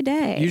coffee a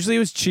day. Usually it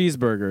was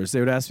cheeseburgers. They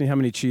would ask me how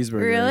many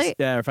cheeseburgers. Really?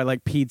 Yeah, or if I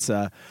like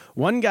pizza.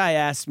 One guy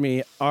asked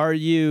me, are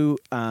you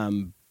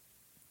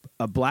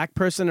a black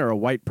person or a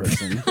white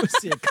person?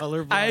 See a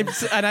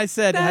colorblind. And I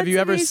said, have That's you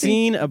ever amazing.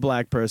 seen a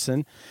black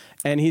person?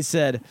 And he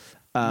said,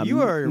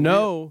 You are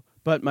no,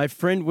 but my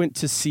friend went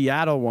to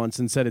Seattle once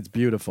and said it's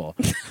beautiful.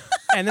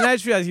 And then I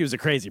just realized he was a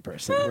crazy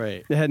person.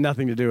 Right. It had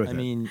nothing to do with I it.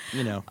 mean,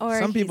 you know, Or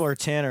some people he's- are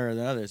tanner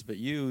than others, but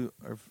you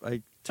are.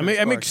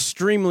 I'm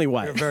extremely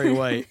white. You're very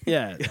white.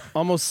 Yeah,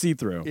 almost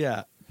see-through.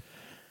 Yeah.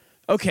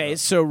 Okay,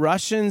 so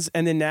Russians,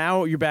 and then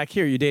now you're back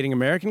here. You dating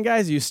American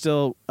guys? Are you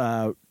still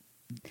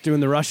doing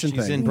the Russian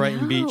She's thing? in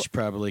Brighton No. Beach,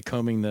 probably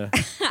combing the.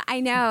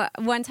 I know.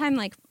 One time,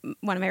 like,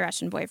 one of my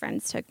Russian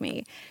boyfriends took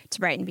me to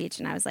Brighton Beach,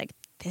 and I was like,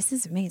 this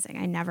is amazing.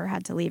 I never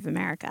had to leave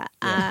America.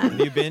 Have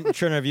you been?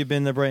 Trina, have you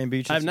been to Brighton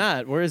Beach? I've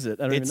not. Where is it?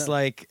 I don't even It's know.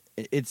 like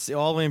it's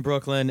all the way in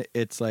Brooklyn.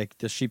 It's like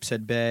the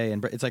Sheepshead Bay,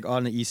 and it's like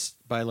on the east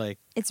by like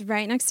It's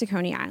right next to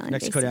Coney Island.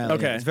 next to Coney basically.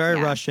 Island. Okay. It's very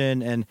Yeah.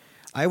 Russian, and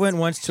I went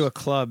once to a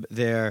club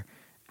there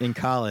in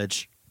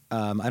college.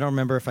 I don't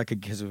remember if I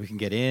could because we can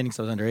get in because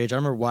I was underage. I don't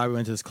remember why we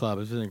went to this club.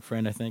 It was with a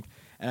friend, I think,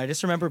 and I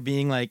just remember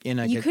being like in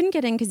a You couldn't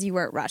get in because you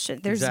weren't Russian.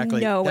 There's Exactly.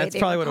 no way That's they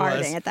probably were what it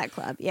was. partying at that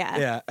club.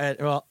 Yeah. Yeah,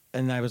 well,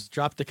 and I was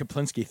dropped the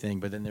Kaplinsky thing,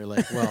 but then they're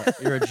like, well,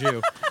 you're a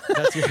Jew.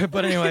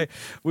 But anyway,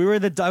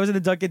 I was in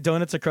the Dunkin'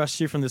 Donuts across the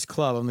street from this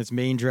club on this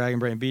main drag in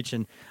Brighton Beach,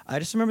 and I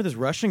just remember this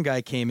Russian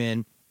guy came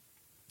in.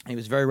 He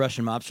was very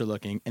Russian mobster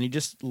looking, and he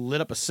just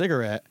lit up a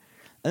cigarette.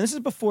 And this is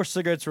before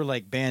cigarettes were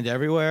like banned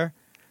everywhere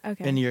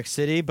in New York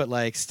City, but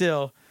like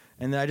still.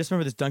 And then I just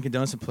remember this Dunkin'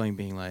 Donuts employee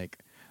being like,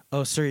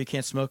 "Oh, sir, you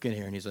can't smoke in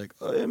here." And he's like,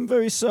 "I am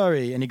very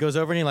sorry." And he goes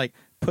over and he like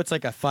puts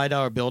like a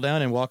 $5 bill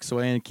down and walks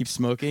away and keeps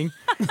smoking.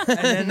 And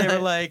then they were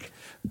like,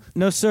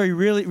 "No, sir, you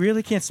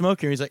really can't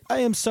smoke here." He's like, "I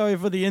am sorry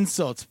for the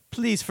insults.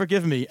 Please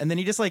forgive me." And then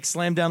he just like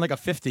slammed down like a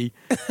 50.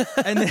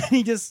 And then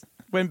he just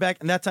went back,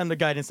 and that time the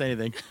guy didn't say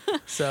anything.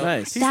 So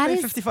nice. He paid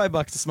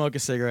 $55 to smoke a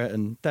cigarette,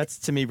 and that's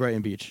to me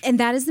Brighton Beach. And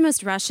that is the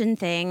most Russian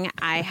thing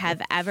I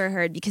have ever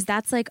heard, because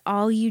that's like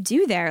all you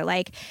do there.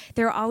 Like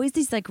there are always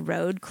these like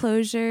road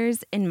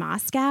closures in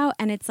Moscow,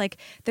 and it's like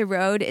the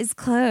road is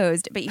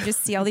closed, but you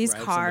just see all these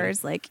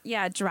cars like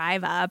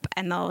drive up,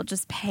 and they'll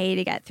just pay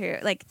to get through.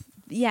 Like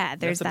there's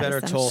that's a that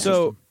better toll.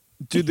 So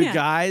do the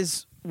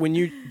guys,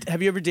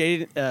 have you ever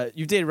dated,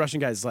 you've dated Russian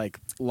guys like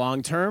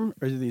long term,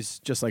 or are these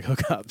just like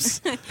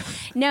hookups?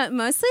 No,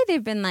 mostly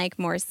they've been like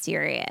more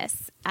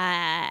serious.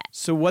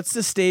 So what's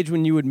the stage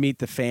when you would meet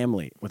the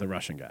family with a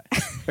Russian guy?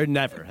 Or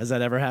never? Has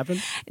that ever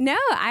happened? No,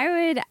 I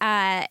would.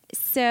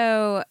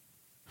 So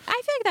I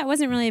feel like that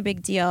wasn't really a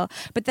big deal.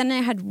 But then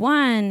I had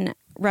one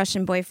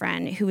Russian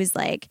boyfriend who was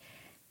like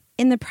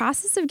in the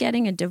process of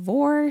getting a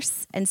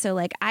divorce. And so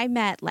like I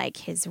met like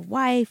his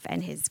wife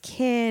and his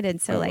kid.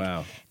 And so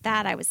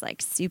that I was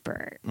like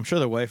super. I'm sure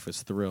the wife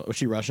was thrilled. Was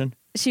she Russian?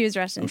 She was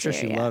Russian. I'm sure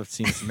too, she loved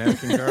seeing this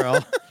American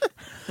girl.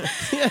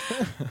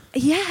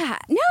 Yeah.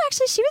 No,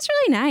 actually, she was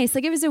really nice.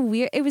 Like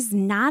it was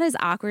not as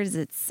awkward as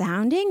it's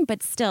sounding,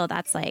 but still,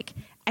 that's like,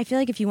 I feel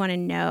like if you want to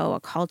know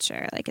a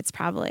culture, like it's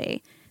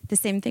probably the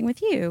same thing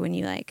with you when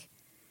you like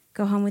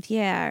go home with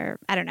or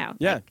I don't know.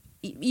 Yeah. Like,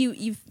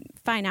 you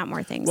find out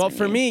more things. Well,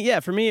 for me,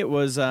 it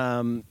was,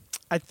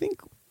 I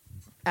think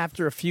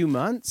after a few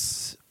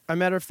months, I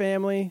met her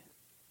family,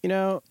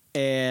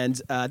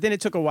 and then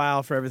it took a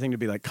while for everything to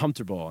be like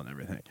comfortable and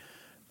everything.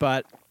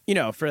 But,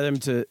 for them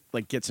to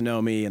like get to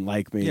know me and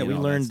like me. Yeah, and we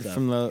all learned that stuff.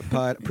 from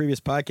the previous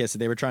podcast that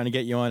they were trying to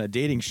get you on a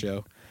dating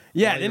show.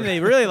 Yeah, didn't they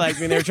really like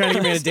me? They were trying to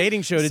get me on a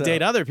dating show to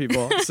date other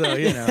people. So,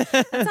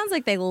 That sounds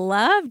like they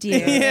loved you.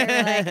 They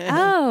were like,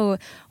 oh,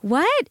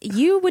 what?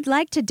 You would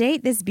like to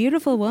date this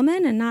beautiful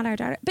woman and not our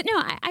daughter? But no,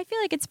 I feel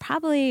like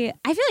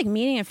I feel like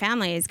meeting a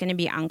family is going to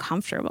be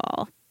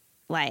uncomfortable,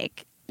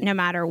 like no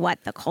matter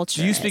what the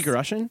culture Do you is. speak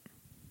Russian?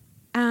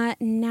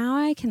 Now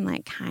I can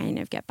like kind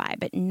of get by,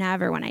 but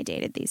never when I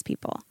dated these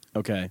people.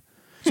 Okay.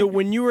 So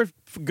when you were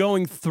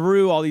going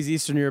through all these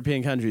Eastern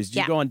European countries, did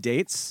you go on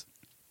dates?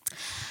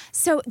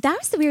 So that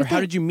was the weird Or thing.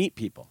 how did you meet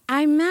people?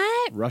 I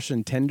met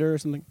Russian Tinder or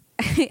something?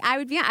 I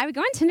would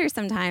go on Tinder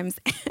sometimes.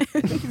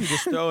 You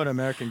just throw an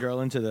American girl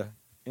into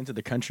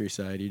the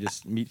countryside. You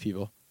just meet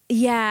people.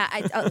 Yeah,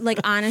 like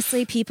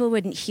honestly, people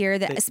wouldn't hear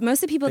that.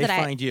 Most of the people they that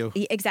I find you.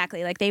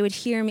 Exactly, like they would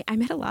hear me. I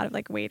met a lot of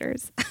like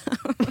waiters.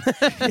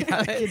 They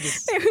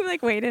They would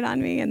like waited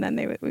on me, and then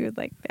I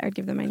would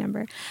give them my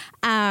number.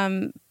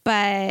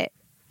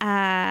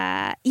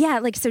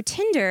 Like so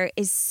Tinder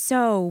is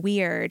so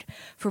weird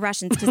for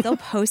Russians because they'll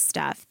post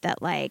stuff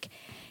that like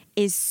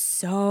is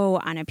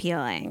so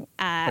unappealing.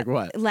 Like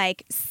what?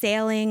 Like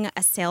sailing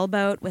a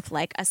sailboat with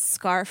like a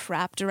scarf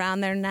wrapped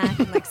around their neck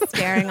and like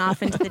staring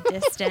off into the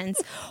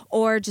distance,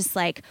 or just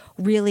like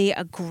really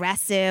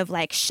aggressive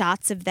like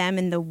shots of them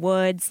in the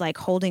woods like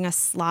holding a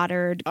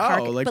slaughtered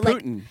carcass. Oh, like but,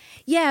 Putin.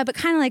 Yeah, but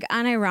kind of like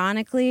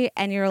unironically,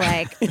 and you're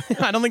like,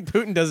 I don't think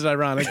Putin does it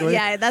ironically.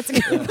 yeah, that's a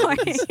good point.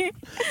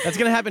 That's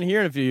going to happen here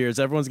in a few years.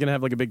 Everyone's going to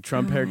have like a big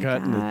Trump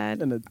haircut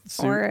and a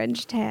suit.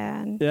 Orange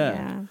tan.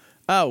 Yeah.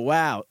 Oh,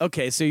 wow.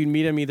 Okay, so you'd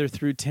meet him either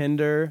through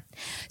Tinder.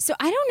 So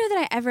I don't know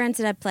that I ever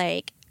ended up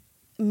like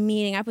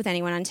meeting up with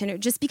anyone on Tinder,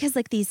 just because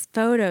like these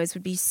photos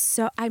would be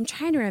so. I'm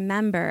trying to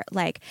remember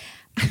like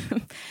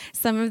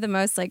some of the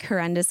most like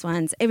horrendous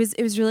ones. It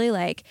was really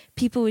like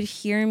people would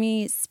hear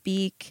me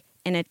speak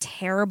in a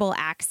terrible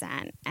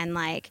accent, and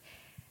like.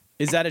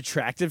 Is that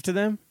attractive to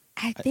them?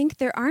 I think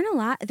there aren't a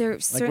lot. There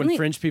like certainly when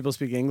French people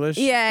speak English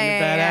in a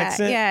bad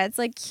accent? Yeah, it's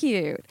like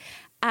cute.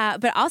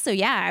 But also,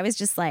 I was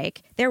just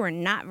like, there were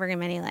not very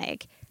many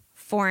like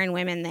foreign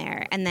women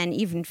there, and then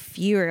even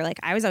fewer. Like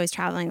I was always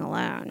traveling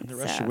alone. The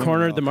Russian so. women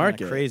Cornered are all the kinda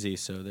market. crazy,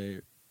 so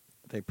they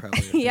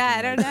probably. Yeah,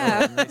 I don't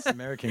know. Oh, nice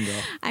American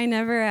girl. I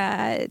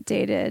never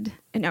dated.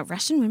 No,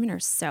 Russian women are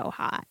so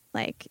hot.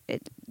 Like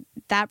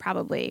that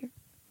probably.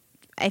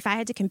 If I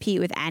had to compete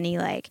with any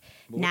like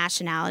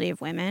nationality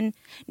of women,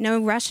 no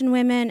Russian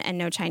women and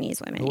no Chinese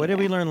women. What did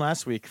either. we learn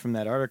last week from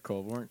that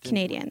article?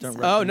 Canadians.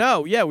 Oh,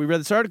 no. Yeah, we read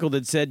this article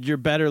that said you're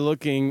better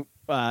looking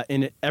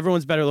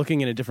everyone's better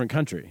looking in a different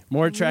country.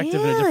 More attractive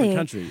in a different Really?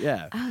 country.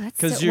 Yeah. Oh, that's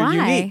Because so, you're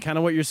why? unique, kind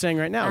of what you're saying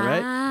right now,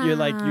 right?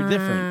 You're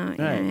different.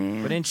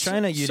 Right. But in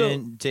China, you So-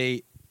 didn't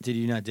date. Did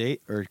you not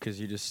date, or because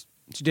you just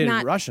She dated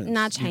Not- Russians.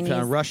 not you Chinese.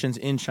 found Russians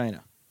in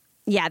China?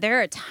 Yeah, there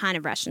are a ton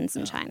of Russians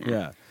in China.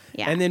 Yeah.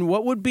 Yeah. And then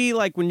what would be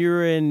like when you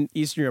were in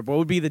Eastern Europe? What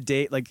would be the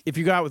date? Like if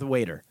you go out with a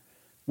waiter,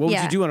 what would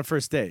Yeah. you do on a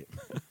first date?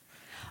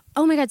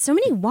 Oh my God, so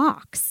many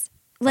walks.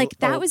 Like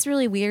that was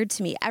really weird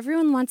to me.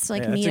 Everyone wants to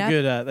like meet that's up. a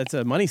good. That's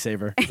a money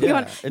saver.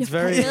 Yeah, it's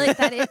very. Really,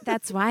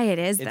 that's why it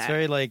is. It's though.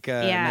 very like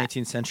Yeah.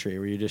 19th century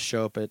where you just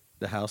show up at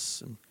the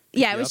house. And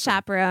Yeah, it was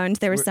chaperoned.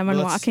 There was someone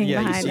walking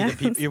behind you us. see the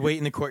people, you wait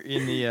in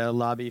the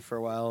lobby for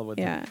a while.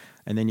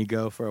 And then you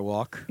go for a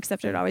walk.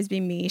 Except it would always be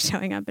me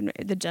showing up, and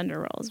the gender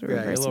roles were Yeah, a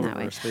reversed in little that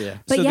way. reversed, but yeah.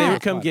 But so yeah. they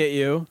would come get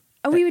you,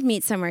 Oh, we would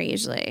meet somewhere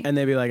usually. and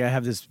they'd be like, "I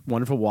have this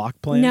wonderful walk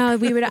plan." No,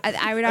 we would.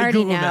 I would already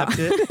Google know. mapped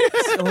it.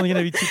 It's only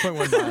going to be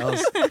 2.1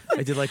 miles.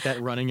 I did like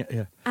that running.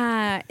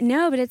 Yeah.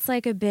 No, but it's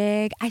like a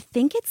big. I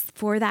think it's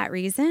for that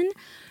reason.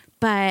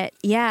 But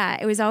yeah,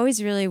 it was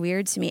always really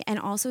weird to me. And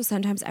also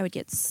sometimes I would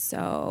get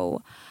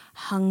so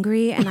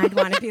hungry and I'd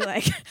want to be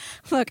like,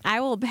 look, I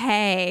will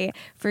pay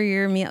for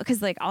your meal.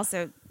 Because like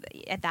also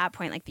at that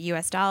point, like the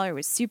US dollar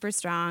was super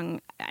strong.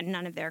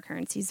 None of their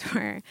currencies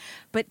were.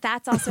 But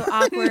that's also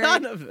awkward.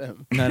 None of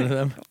them. None of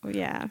them.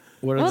 Yeah.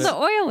 What are Well, the- the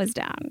oil was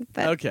down.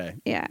 But Okay.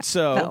 yeah.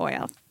 So- the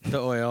oil. The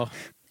oil.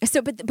 So,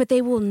 but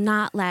they will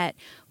not let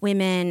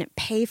women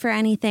pay for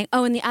anything.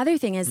 Oh, and the other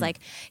thing is like,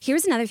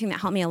 here's another thing that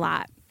helped me a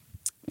lot.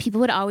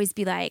 People would always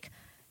be like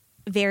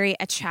very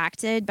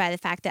attracted by the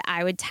fact that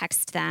I would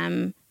text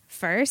them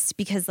first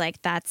because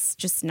like that's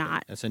just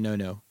not That's a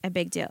no-no. a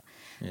big deal.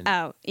 Yeah.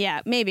 Oh,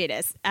 yeah, maybe it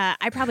is.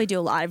 I probably do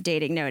a lot of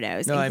dating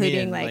no-nos, No, I including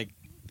mean like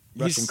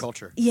Russian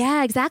culture.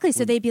 yeah, exactly.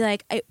 So they'd be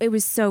like, it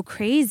was so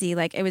crazy.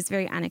 Like it was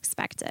very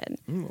unexpected.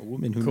 A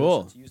woman who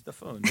Cool. knows how to use the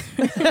phone.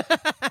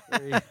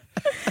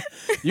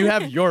 You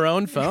have your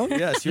own phone?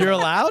 Yes, You're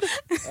allowed?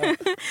 You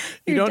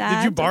Your don't? Did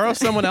dad you borrow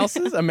does it. someone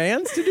else's, a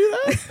man's, to do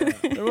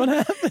that? What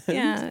happened?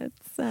 Yeah,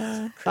 it's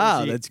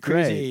Oh, that's Crazy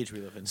great. age we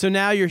live in. So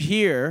now you're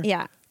here.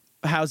 yeah.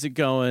 How's it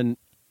going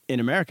in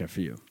America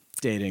for you?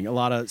 Dating a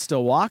lot of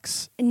still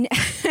walks N-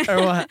 or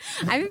what?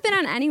 I haven't been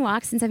on any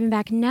walks since I've been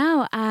back.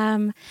 No,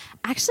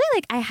 actually,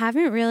 like I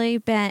haven't really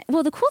been.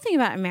 Well, the cool thing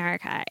about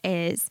America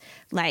is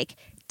like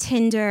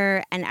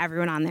Tinder and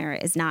everyone on there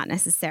is not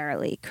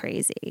necessarily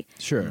crazy.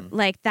 Sure.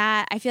 Like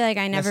that, I feel like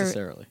I never.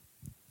 Necessarily.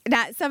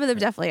 Not some of them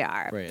definitely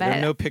are, Right. but There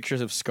are no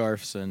pictures of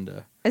scarves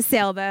and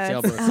sailboats.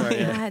 Sailboats, Oh sorry,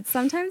 yeah. God,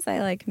 sometimes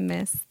I like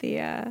miss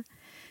the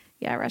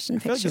Russian I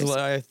feel like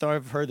pictures.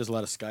 I've heard there's a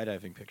lot of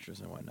skydiving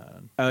pictures and whatnot.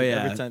 Oh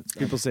yeah. Every time,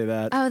 People say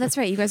that. Oh, that's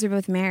right. You guys are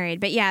both married.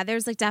 But yeah,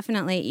 there's like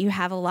definitely, you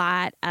have a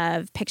lot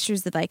of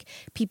pictures of like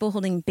people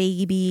holding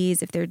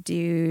babies if they're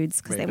dudes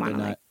because Right, they but want to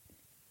they're like.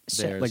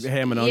 theirs. Like,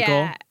 hey, I'm an uncle.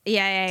 Yeah,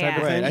 yeah. type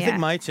of Right. thing? I Yeah. think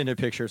my Tinder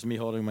picture is me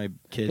holding my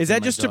kids. Is that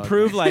and my just to dog.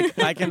 prove like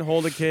I can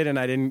hold a kid and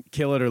I didn't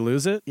kill it or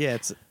lose it? Yeah,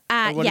 it's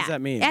what yeah. does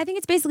that mean? I think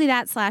it's basically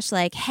that /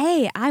 like,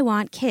 hey, I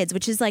want kids,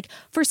 which is like,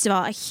 first of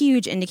all, a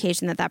huge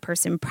indication that that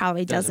person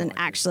probably doesn't want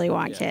actually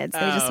want kids. They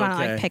just want to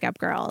okay. like pick up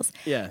girls.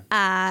 Yeah.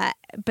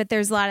 But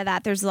there's a lot of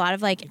that. There's a lot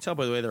of like, you can tell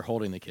by the way they're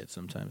holding the kids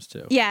sometimes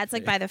too. yeah, it's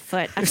like by the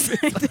foot.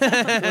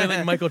 The way,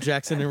 like Michael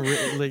Jackson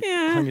and like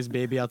hung his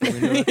baby out the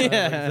window.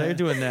 They're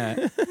doing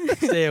that.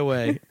 Stay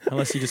away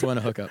unless you just want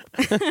to hook up.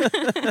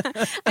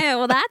 Yeah,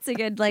 well, that's a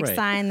good like Right.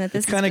 sign that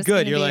this It's is kinda just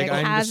good. gonna You're be like, a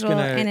I'm just casual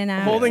gonna- in and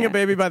out. Holding Yeah. a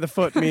baby by the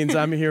foot means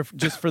I'm here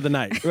just for the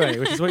night. Right,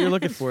 which is what you're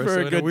looking for. For so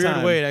a in good a weird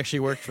time. way, it actually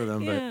worked for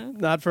them. Yeah.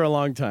 Not for a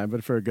long time,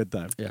 but for a good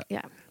time. But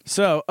Yeah.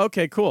 So,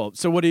 okay, cool.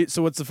 So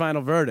what's the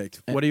final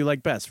verdict? What do you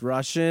like best?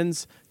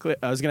 Russians?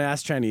 I was going to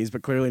ask Chinese,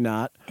 but clearly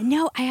not.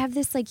 No, I have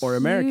this like Or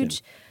huge American.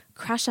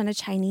 crush on a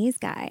Chinese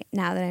guy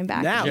now that I'm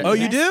back. Now. in Oh,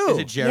 you US. do? Is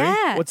it Jerry?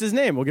 Yeah. What's his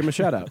name? We'll give him a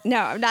shout out. No,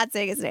 I'm not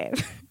saying his name.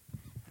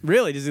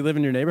 Really? Does he live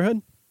in your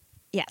neighborhood?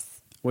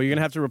 Yes. Well, you're going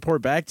to have to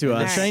report back to The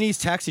us. Chinese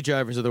taxi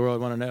drivers of the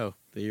world want to know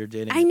that you're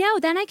dating. I know.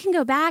 Then I can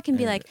go back and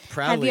be like, have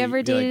proudly you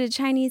ever be like- dated a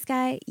Chinese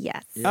guy?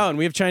 Yes. Oh, and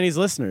we have Chinese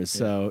listeners,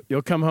 so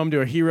you'll come home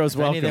to a hero's If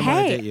any of welcome them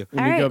wanna Hey, date you.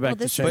 when all you right, go well, back to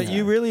this is- Shanghai. But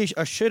you really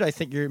should. I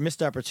think you're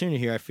missed opportunity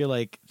here. I feel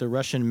like the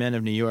Russian men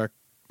of New York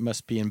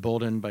must be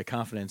emboldened by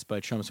confidence by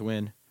Trump's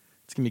win.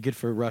 It's gonna be good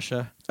for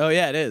Russia. Oh,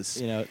 yeah, it is.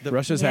 You know,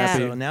 Russia's Yeah.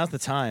 happy. So now's the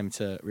time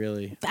to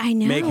really I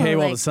know. Make hay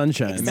while like, the sun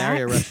shines. exact-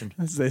 marry a Russian.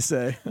 As they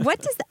say. What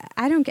does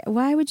I don't get?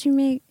 Why would you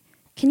make?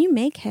 Can you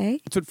make hay?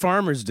 That's what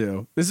farmers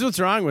do. This is what's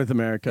wrong with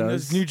America.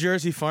 Those New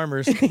Jersey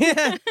farmers.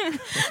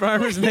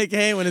 Farmers make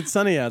hay when it's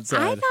sunny outside.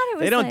 I thought it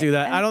was They don't like- do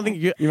that. I don't think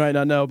you might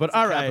not know, but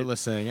all right.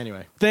 Capitalist saying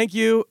anyway. Thank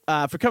you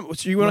for coming.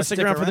 So you want to stick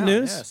around for the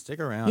news? Yeah,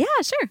 stick around. Yeah,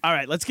 sure. All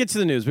right, let's get to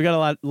the news. We got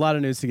a lot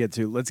of news to get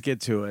to. Let's get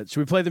to it.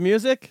 Should we play the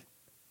music?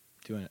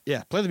 Doing it.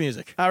 Yeah, play the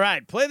music. All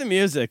right, play the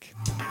music.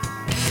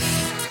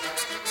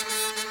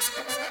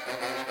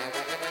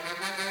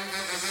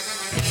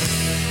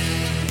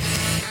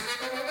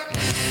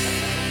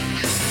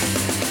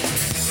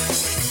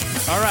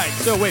 All right.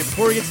 So wait,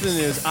 before we get to the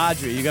news,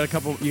 Audrey, you got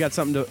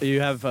something to, you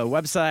have a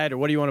website or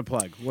what do you want to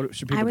plug? What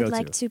should people I would go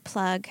like to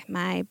plug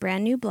my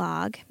brand new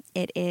blog.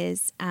 It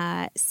is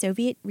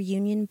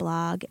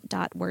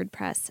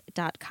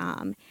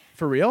SovietReunionBlog.wordpress.com.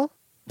 For real?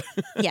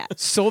 Yeah.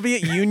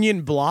 Soviet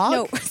Union blog?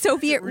 No,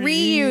 Soviet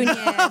reunion.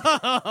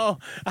 I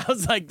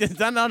was like, is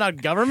that not a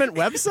government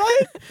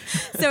website?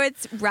 So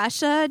it's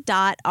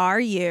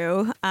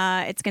Russia.ru.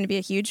 It's going to be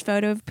a huge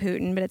photo of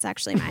Putin, but it's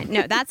actually mine.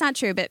 No, that's not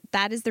true, but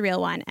that is the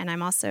real one. And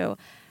I'm also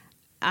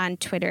on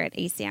Twitter at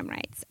ACM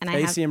Rights. And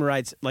I ACM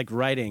Rights, like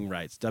writing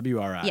rights,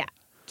 WRI. Yeah.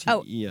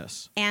 Oh,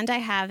 yes. And I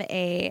have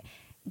a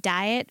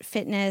diet,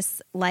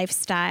 fitness,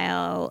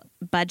 lifestyle,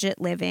 budget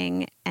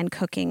living, and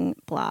cooking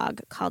blog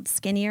called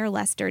Skinnier,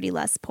 Less Dirty,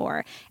 Less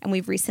Poor. And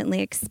we've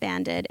recently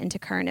expanded into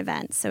current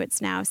events. So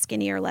it's now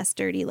Skinnier, Less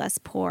Dirty, Less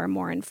Poor,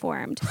 More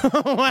Informed.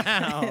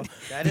 Wow.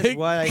 That is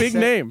why I big said,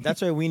 name.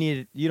 That's why we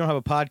need. You don't have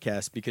a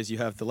podcast because you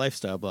have the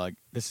lifestyle blog.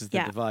 This is the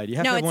divide. You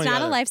have no, to have it's one or the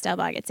not a other. lifestyle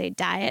blog. It's a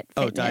diet,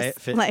 fitness,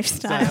 diet,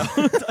 lifestyle.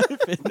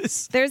 diet,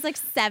 fitness. There's like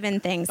 7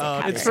 things. It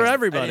covers. It's for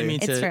everybody. I didn't mean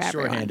It's to for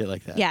everyone. shorthand it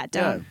like that. Yeah,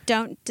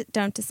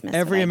 don't dismiss.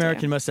 Every what I do.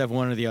 American must have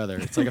one or the other.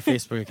 It's like a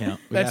Facebook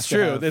account. We That's have to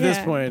true have at this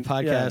Yeah. point. a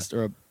podcast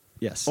or a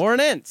yes Or an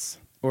ents.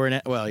 or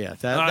an well yeah All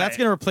right. that's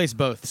going to replace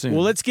both soon.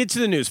 Well, let's get to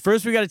the news.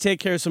 First, we got to take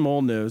care of some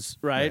old news,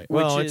 right?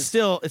 Well, Which it is,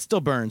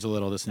 still burns a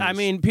little. This news. I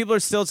mean, people are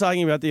still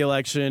talking about the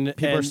election.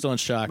 people are and still in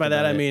shock. By that,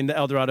 about I it. mean the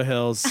El Dorado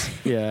Hills.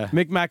 yeah.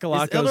 Mick Is El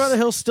Dorado Macalaco's.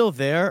 Hill still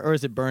there or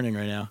is it burning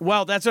right now?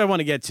 Well, that's what I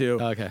want to get to.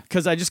 Okay.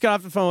 Because I just got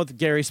off the phone with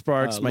Gary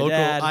Sparks, my Local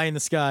dad. eye in the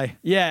sky.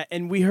 Yeah,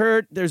 and we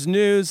heard there's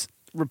news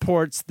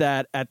reports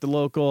that at the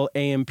local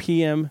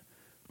AM/PM,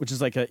 which is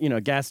like a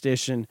gas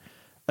station,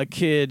 a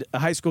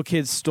high school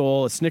kid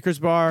stole a Snickers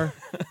bar.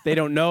 They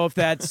don't know if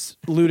that's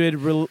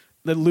looting Was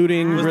there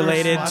a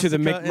related to the swastika Mick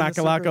in the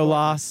Snickers Macalaco bar?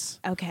 loss.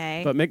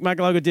 Okay. But Mick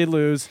Macalaco did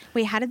lose.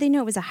 Wait, how did they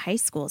know it was a high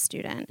school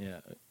student?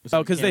 Yeah.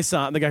 Oh, because they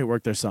saw him. The guy who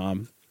worked there saw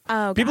him.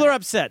 Oh, People got are it.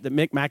 upset that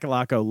Mick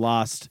Macalaco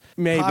lost.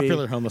 Maybe.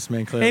 Popular homeless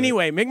man. Clearly.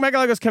 Anyway, Mick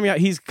Macalaco's coming out.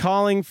 He's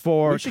calling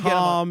for We should get him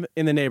calm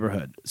in the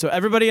neighborhood. So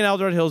everybody in El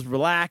Dorado Hills,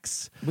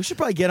 relax. we should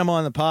probably get him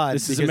on the pod.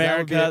 This is because that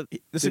would be America.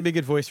 this would be a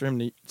good voice for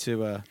him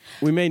to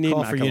We may need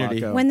Call for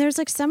unity. Macalaco. When there's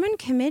like someone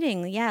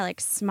committing,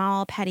 like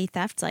small petty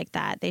theft like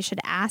that, they should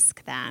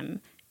ask them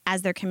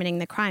as they're committing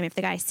the crime. If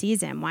the guy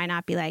sees him, why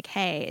not be like,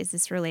 "Hey, is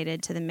this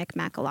related to the Mick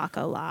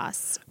Macalaco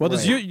loss?" Well,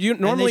 there's Right. you And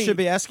normally they should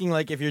be asking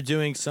like if you're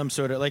doing some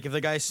sort of like if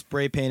the guy's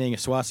spray painting a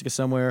swastika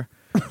somewhere,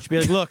 you should be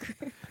like, look,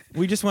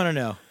 we just want to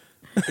know,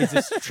 is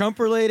this Trump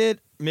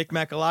related, Mick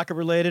Macalaco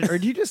related, or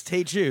do you just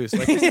hate Jews?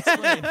 Like, just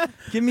explain.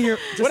 Give me your.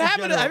 just What in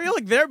happened? general. I feel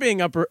like they're being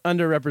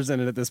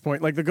underrepresented at this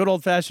point, like the good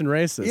old fashioned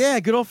racists. Yeah,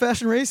 good old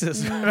fashioned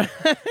racist.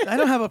 I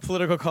don't have a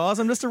political cause.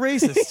 I'm just a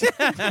racist.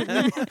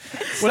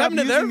 What happened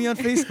to their me on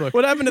Facebook?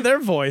 What happened to their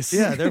voice?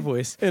 Yeah, their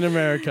voice. in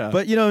America.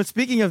 But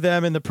speaking of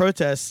them and the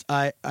protests,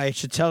 I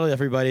should tell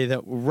everybody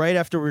that right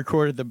after we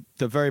recorded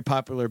the very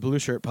popular Blue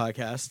Shirt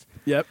podcast,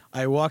 yep.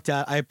 I walked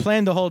out. I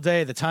planned the whole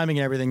day, the timing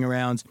and everything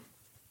around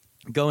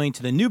going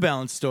to the New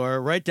Balance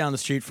store right down the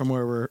street from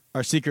where we're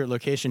our secret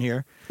location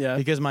here. Yeah.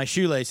 Because my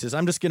shoelaces.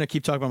 I'm just gonna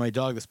keep talking about my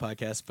dog this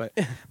podcast, but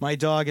my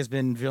dog has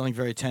been feeling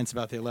very tense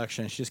about the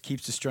election. She just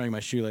keeps destroying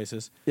my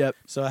shoelaces. Yep.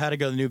 So I had to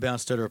go to the New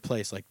Balance store to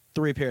replace like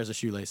 3 pairs of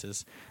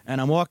shoelaces.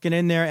 And I'm walking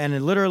in there,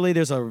 and literally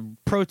there's a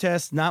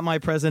protest, not my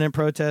president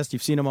protest.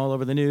 You've seen them all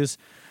over the news.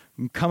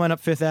 I'm coming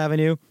up Fifth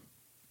Avenue,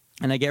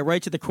 and I get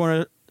right to the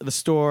corner of the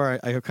store.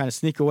 I kind of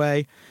sneak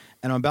away,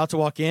 and I'm about to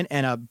walk in,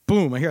 and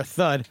boom! I hear a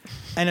thud,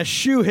 and a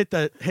shoe hit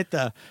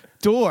the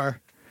door.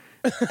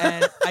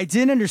 And I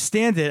didn't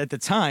understand it at the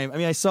time. I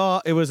mean, I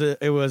saw it was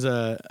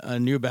a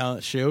New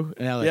Balance shoe.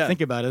 And now that I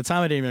think about it, at the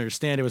time I didn't even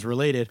understand it was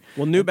related.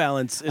 Well, New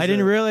Balance. I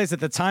didn't realize at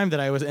the time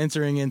that I was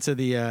entering into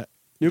the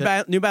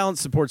New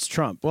Balance supports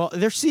Trump. Well,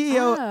 their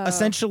CEO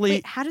essentially.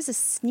 Wait, how does a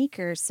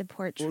sneaker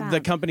support Trump? The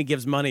company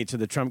gives money to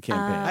the Trump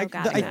campaign.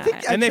 I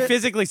think and they checked-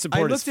 physically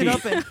support I his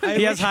looked feet. it up and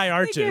He has high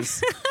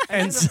arches,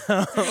 and so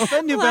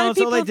Well, New A lot of Balance,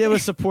 all they people did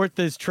was support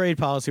this trade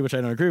policy, which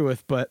I don't agree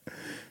with. But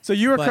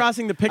you were but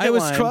crossing the picket I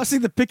was line.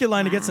 crossing the picket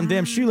line to get some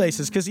damn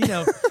shoelaces because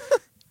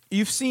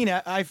you've seen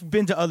it. I've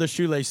been to other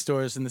shoelace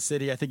stores in the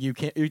city. I think you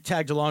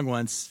tagged along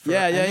once.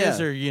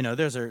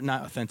 Those are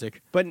not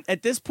authentic. But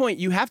at this point,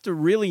 you have to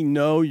really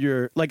know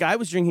your. Like, I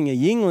was drinking a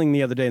Yingling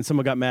the other day, and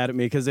someone got mad at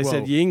me because they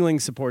said Whoa.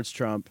 Yingling supports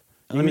Trump.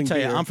 Let me Yingling tell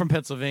you, beer. I'm from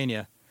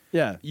Pennsylvania.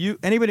 Yeah.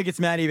 Anybody gets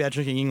mad at you about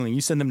drinking Yingling,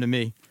 you send them to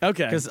me.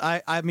 Okay. Because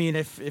I mean,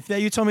 if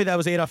you told me that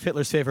was Adolf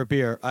Hitler's favorite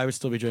beer, I would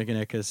still be drinking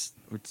it because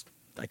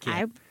I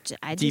can't.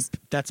 I Deep. just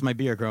That's my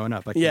beer growing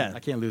up. I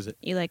can't lose it.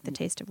 you like the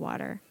taste of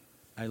water.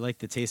 I like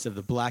the taste of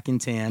the black and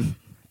tan.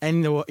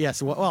 And well,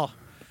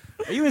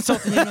 are you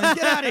insulting me? Get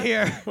out of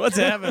here. What's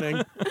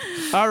happening?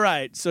 All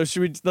right. So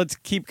let's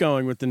keep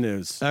going with the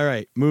news. All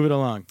right, move it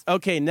along.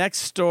 Okay, next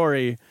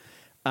story.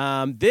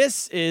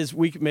 This is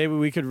maybe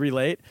we could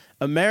relate.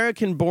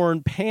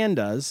 American-born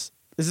pandas.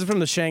 This is from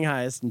the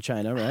Shanghaiist in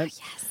China, right?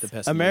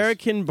 Yes.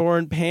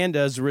 American-born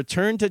pandas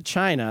return to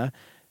China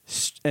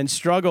and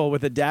struggle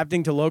with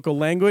adapting to local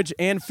language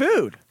and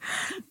food.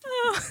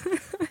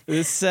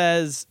 This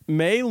says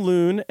Mei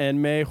Lun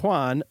and Mei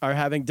Huan are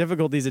having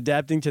difficulties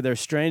adapting to their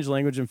strange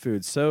language and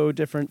food, so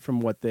different from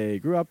what they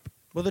grew up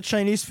Well, the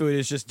Chinese food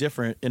is just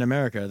different in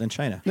America than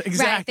China.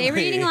 Exactly. Right. They were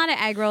eating a lot of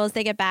egg rolls.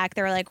 They get back.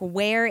 They were like,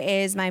 "Where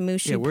is my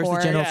mushu where's the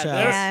pork?" General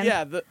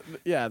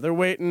Tso's. They're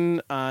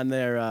waiting on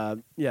their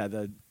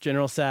the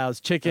General Tso's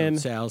chicken.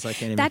 Sal's, I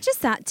can't even. That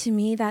just to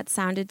me that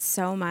sounded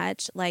so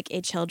much like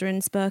a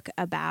children's book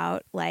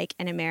about like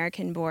an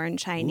American-born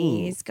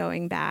Chinese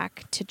going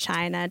back to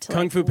China to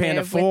Kung like, Fu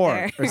Panda live with 4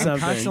 their- or something. I'm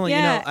constantly,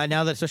 Yeah.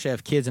 now that especially I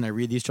have kids and I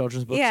read these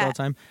children's books Yeah. all the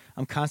time,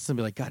 I'm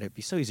constantly like, God, it'd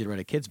be so easy to write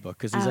a kid's book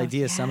because these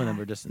ideas, some of them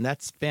are just, and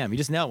that's bam, you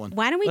just nailed one.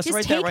 Why don't we Let's just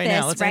write take that right this,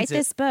 now. Let's write end it.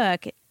 this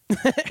book?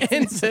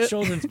 It's a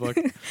children's book.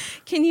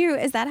 Can you?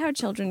 Is that how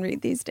children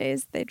read these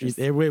days? They just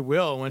It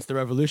will once the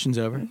revolution's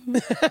over.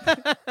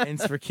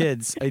 Ends for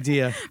kids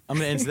idea. I'm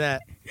gonna end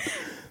that.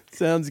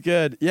 Sounds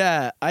good.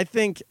 Yeah, I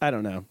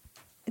don't know.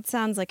 It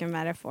sounds like a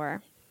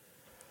metaphor.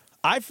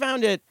 I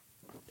found it.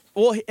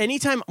 Well,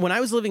 anytime when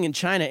I was living in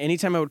China,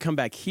 anytime I would come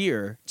back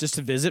here just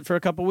to visit for a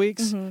couple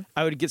weeks,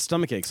 I would get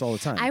stomach aches all the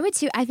time. I would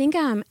too. I think,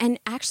 and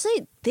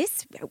actually,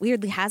 this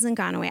weirdly hasn't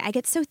gone away. I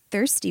get so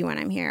thirsty when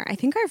I'm here. I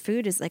think our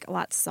food is like a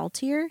lot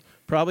saltier.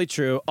 Probably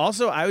true.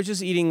 Also, I was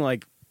just eating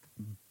like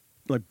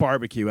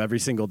barbecue every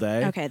single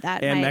day. Okay,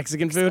 that and might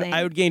Mexican food. explain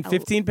I would gain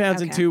 15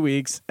 pounds in okay. 2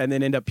 weeks and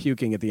then end up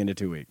puking at the end of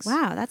 2 weeks.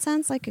 Wow, that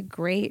sounds like a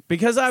great.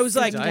 Because I was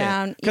like, sit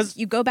down. because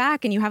You go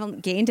back and you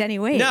haven't gained any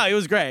weight. no, it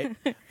was great.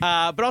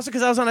 But also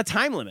because I was on a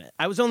time limit.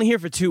 I was only here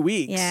for 2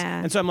 weeks.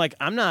 Yeah. And so I'm like,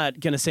 I'm not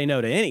going to say no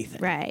to anything.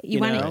 Right.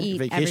 You, know? want to eat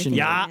Vacation everything.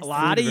 Yeah, Yes. a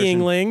lot of Food version.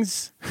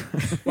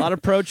 Yinglings. A lot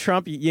of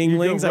pro-Trump Yinglings.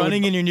 You're I would-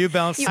 running in your New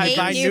Balance. You I'd ate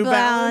buy New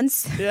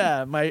Balance.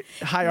 Yeah, my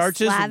high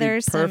arches would Slather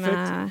be some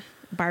perfect.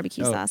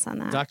 barbecue sauce on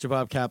that. Dr.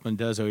 Bob Kaplan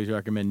does always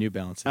recommend New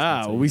Balances.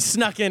 Oh, we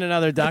snuck in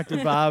another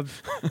Dr. Bob.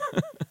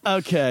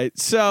 Okay,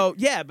 so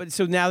yeah, but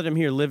so now that I'm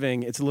here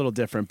living, it's a little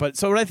different. But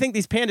so what I think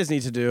these pandas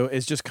need to do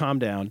is just calm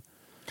down.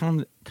 Calm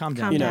down.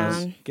 Calm You know.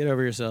 down. Get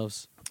over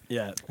yourselves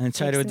Yeah, and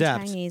try Take to some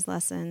adapt. Chinese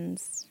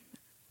lessons,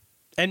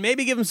 and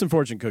maybe give them some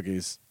fortune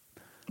cookies,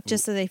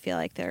 just so they feel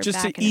like they're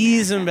just back to in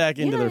ease them America.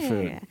 back into Yeah, their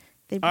food. yeah.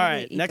 They'd All probably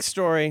right, eat next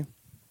story.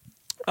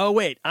 Oh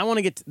wait, I want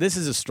to get. This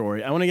is a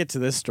story. I want to get to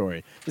this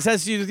story. This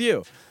has to do with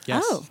you.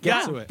 Yes. Oh, Get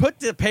wow. to it. Put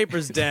the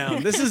papers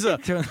down. This is a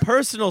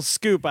personal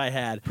scoop I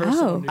had.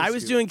 Oh. I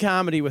was doing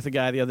comedy with a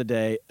guy the other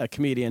day, a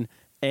comedian,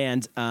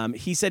 and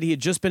he said he had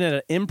just been at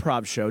an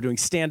improv show doing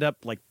stand-up,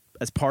 like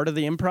as part of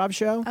the improv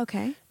show.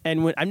 Okay.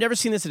 And I've never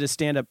seen this at a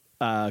stand-up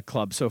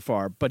club so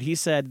far, but he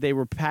said they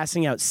were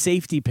passing out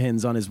safety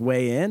pins on his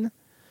way in,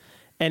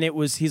 and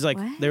he's like,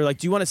 What? they were like,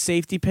 "Do you want a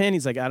safety pin?"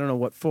 He's like, "I don't know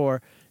what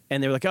for,"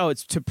 and they were like, "Oh,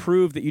 it's to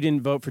prove that you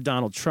didn't vote for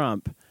Donald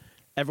Trump."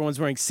 Everyone's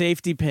wearing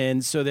safety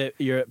pins so that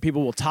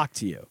people will talk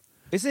to you.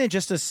 Isn't it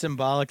just a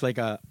symbolic, like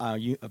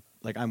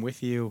like I'm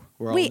with you?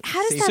 We're Wait, all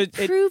how does safe?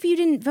 that prove you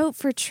didn't vote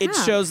for Trump? It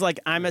shows like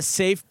I'm a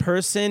safe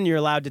person. You're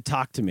allowed to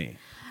talk to me.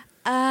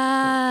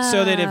 Oh.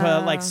 So that if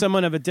like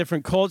someone of a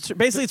different culture,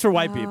 basically it's for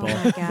white people.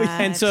 my God.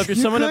 And so if you're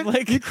someone of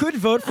like, you could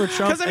vote for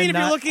Trump. because I mean, if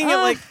you're looking at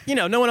like,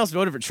 no one else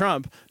voted for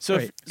Trump. So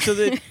Right. so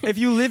that if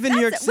you live in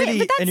New York City Wait,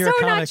 but that's and you're a so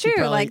comic, not true. you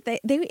probably,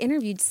 Like they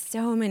interviewed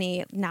so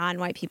many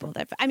non-white people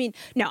that I mean,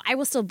 no, I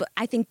will still.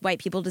 I think white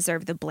people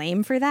deserve the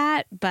blame for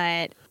that,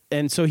 but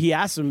and so he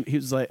asked him. He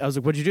was like, I was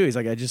like, "What'd you do?" He's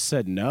like, "I just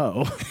said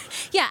no."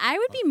 yeah, I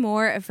would be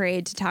more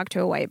afraid to talk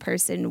to a white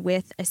person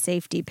with a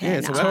safety pin. Yeah,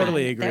 it's a on weapon.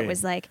 Totally agree. That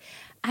was like,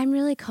 I'm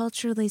really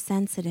culturally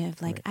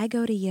sensitive. Like I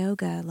go to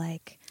yoga.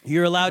 Like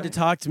You're allowed to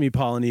talk to me,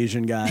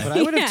 Polynesian guy. But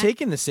I would have Yeah.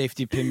 taken the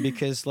safety pin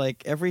because,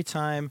 like, every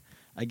time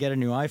I get a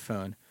new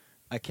iPhone,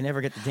 I can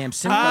never get the damn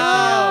SIM card thing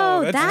out.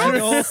 oh, that's that's The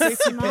whole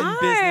safety pin smart.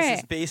 business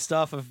is based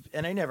off of,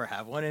 and I never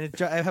have one.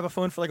 And I have a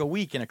phone for like a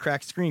week and a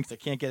cracked screen because I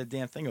can't get a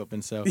damn thing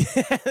open. So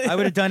I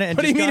would have done it. And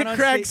What do you just mean gone a on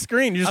cracked sta-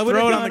 screen? You I just would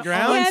throw have it on the gone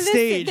ground? Yeah, on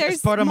stage as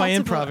there's part of my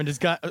multiple- improv and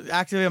just got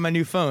activated on my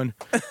new phone.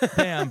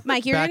 Bam,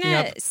 Mike, you're backing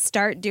gonna up.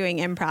 start doing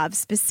improv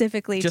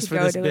specifically Just to for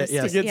go this to bit, a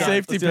yes. To get yeah.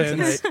 safety Let's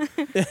do it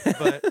pins. tonight.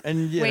 But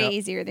and you Way know,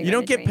 easier than You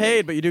don't going get to training.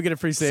 paid, but you do get a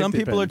free safety some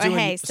people pin. are doing.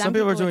 hey, some some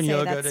people are people would doing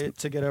say yoga that's-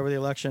 to get over the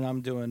election.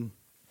 I'm doing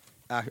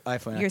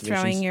iPhone. You're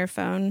throwing activations. your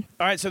phone.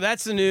 All right, so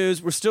that's the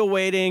news. We're still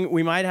waiting.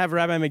 We might have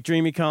Rabbi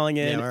McDreamy calling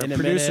in Yeah, our in a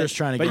producer's minute.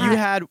 trying to But get you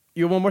had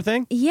one more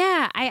thing?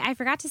 Yeah, I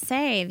forgot to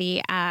say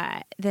the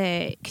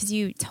because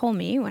you told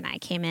me when I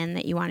came in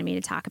that you wanted me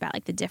to talk about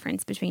like the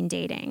difference between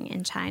dating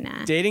in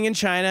China. Dating in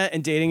China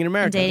and dating in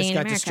America. Dating Just in got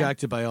America.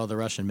 distracted by all the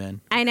Russian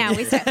men. I know.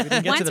 We start, get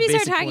to once the we start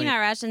basic talking point. about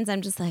Russians,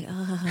 I'm just like,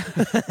 oh,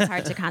 it's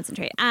hard to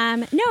concentrate.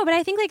 No, but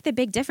I think like the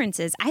big difference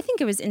is I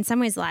think it was in some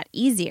ways a lot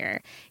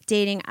easier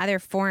dating other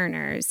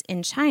foreigners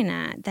in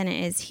China than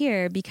it is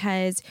here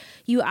because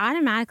you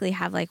automatically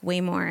have like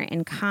way more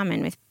in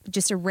common with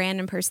just a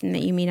random person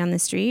that you meet on the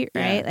street,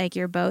 right? Like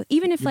you're both,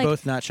 even if You're like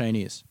both not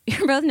Chinese.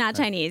 you're both not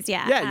Chinese,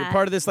 yeah. Yeah, you're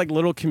part of this like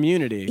little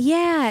community.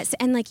 Yes,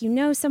 and like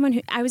someone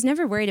who I was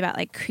never worried about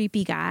like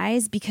creepy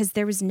guys because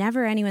there was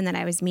never anyone that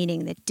I was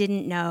meeting that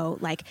didn't know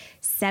like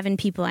 7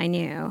 people I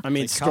knew. I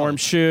mean, Like Storm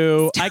college.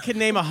 Shu. I could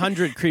name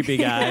 100 creepy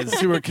guys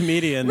who are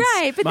comedians.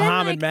 Right, but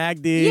Muhammad then, like,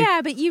 Magdi. Yeah,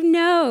 but you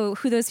know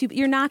who those people.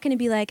 You're not going to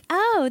be like,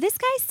 oh, this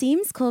guy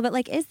seems cool, but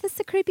like, is this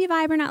a creepy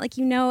vibe or not? Like,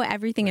 you know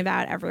everything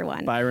about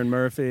everyone Byron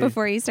Murphy.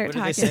 before you start What did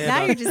they talking. say Now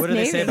about, you're just what did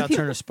they say naming about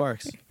people. Turner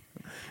Sparks?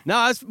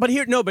 No, but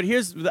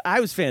here's I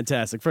was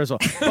fantastic. First of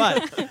all,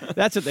 but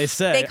that's what they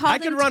say. They called I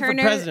could him run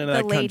Turner for president of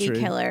the that Lady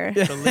country. Killer.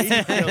 The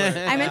Lady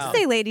Killer. I meant to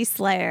say Lady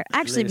Slayer.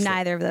 Actually, Lady Slayer.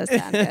 neither of those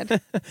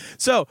sounded.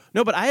 So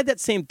no, but I had that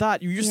same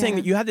thought. You're just saying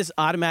Yeah. that you have this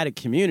automatic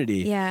community,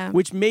 Yeah.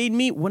 which made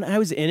me, when I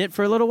was in it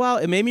for a little while,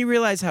 it made me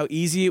realize how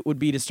easy it would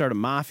be to start a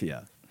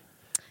mafia.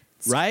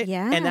 Right?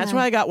 Yeah. And that's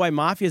why I got why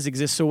mafias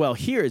exist so well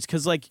here. It's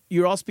because like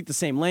you all speak the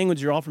same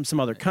language. You're all from some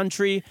other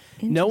country.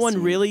 No one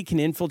Interesting. really can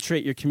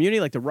infiltrate your community,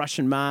 like the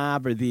Russian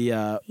mob or the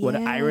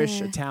Irish,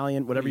 Yeah.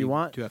 Italian, whatever you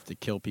want. You have to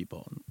kill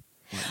people.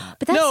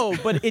 But that's, No,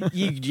 but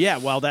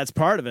well, that's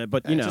part of it.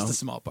 But you know, Just a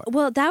small part.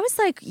 Well, that was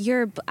like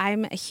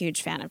I'm a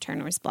huge fan of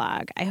Turner's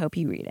blog. I hope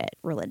you read it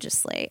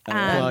religiously.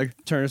 blog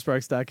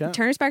turnersparks.com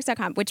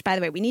Turnersparks.com, which, by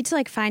the way, we need to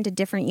like find a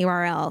different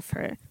URL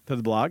for. to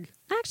the blog.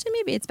 Actually,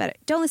 maybe it's better.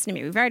 Don't listen to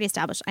me. We've already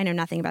established I know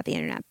nothing about the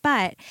internet.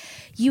 But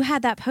you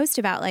had that post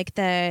about like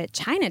the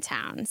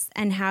Chinatowns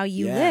and how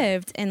you Yeah.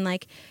 lived in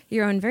like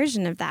your own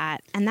version of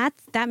that. And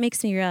that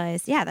makes me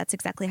realize, yeah, that's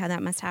exactly how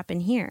that must happen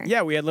here.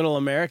 Yeah, we had little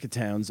America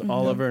towns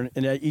all over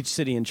in each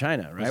city in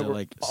China, right? Was it We're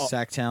like all-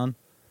 Sacktown?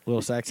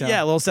 Little Sacktown?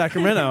 Yeah, little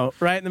Sacramento,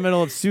 right in the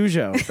middle of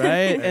Suzhou,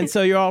 right? And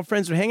so you're all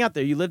friends who hang out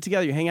there. You live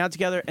together, you hang out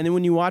together, and then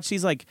when you watch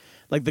these like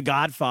The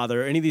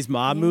Godfather or any of these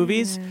mob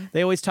movies,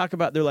 they always talk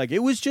about they're like, it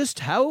was just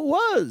how it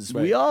was.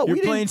 Right. We You're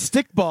didn't- playing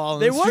stickball. in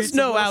There the was streets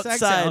no of Little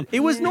outside. Sacktown. It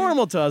was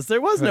normal to us. There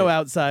was no Right.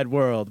 outside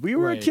world. We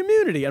were Right. a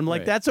community. I'm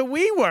like, Right. that's what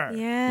we were.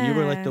 Yeah. You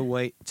were like the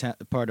white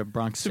part of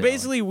Bronx. So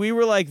basically, we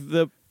were like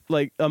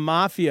a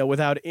mafia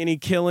without any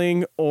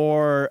killing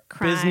or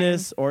Crime.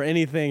 business or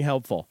anything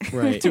helpful.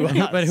 right. to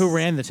us. But who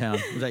ran the town?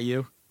 Was that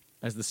you,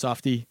 as the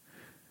softie?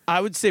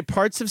 I would say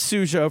parts of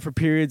Suzhou for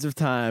periods of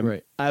time.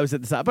 Right. I was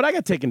at the top, but I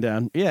got taken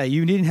down. Yeah,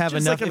 you didn't have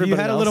Just enough. like If you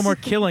had everybody a little else. more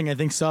killing, I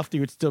think softie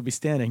would still be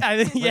standing.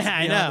 Yeah, be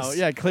I know. honest.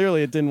 Yeah,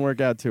 clearly it didn't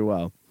work out too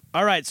well.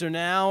 All right, so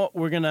now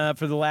we're gonna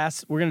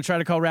try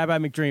to call Rabbi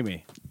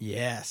McDreamy.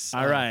 Yes.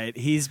 All right,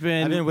 he's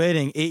been. I've been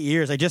waiting 8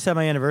 years. I just had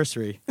my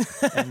anniversary.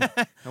 And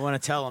I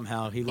want to tell him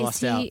how he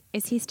lost out.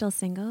 Is he still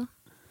single?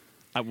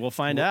 We'll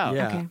find out.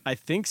 yeah. Okay. I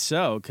think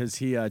so because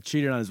he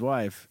cheated on his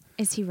wife.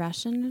 Is he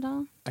Russian at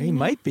all? He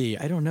might be.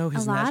 I don't know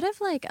his a lot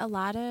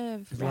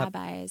of His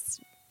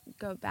rabbis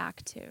go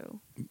back to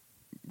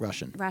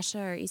Russian. Russia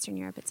or Eastern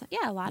Europe.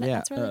 A lot of Yeah.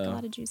 that's where like a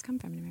lot of Jews come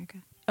from in America.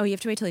 Oh, you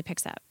have to wait till he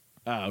picks up.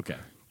 Oh, okay.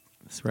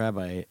 This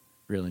rabbi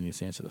really needs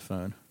to answer the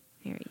phone.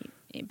 Here,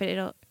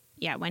 but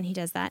when he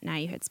does that, now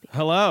you hit speak.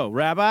 Hello,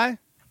 Rabbi.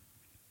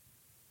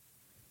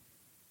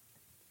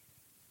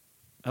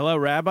 Hello,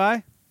 Rabbi.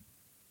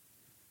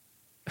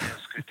 Yes,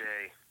 good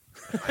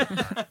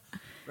day.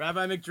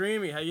 Rabbi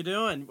McDreamy, how you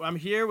doing? I'm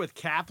here with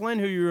Kaplan,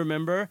 who you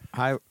remember,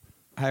 Hi,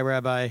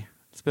 Rabbi.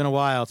 It's been a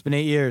while. It's been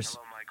 8 years.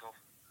 Hello, Michael.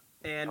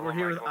 and Hello, we're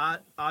here Michael.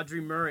 with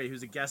Audrey Murray,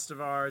 who's a guest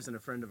of ours and a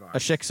friend of A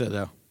ours. shiksa,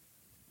 though.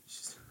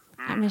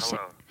 Hello.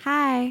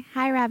 Hi,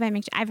 Rabbi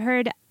McDreamy. I've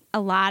heard a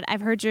lot.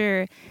 I've heard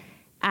you're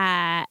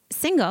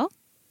single.